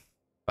time.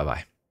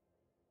 Bye-bye.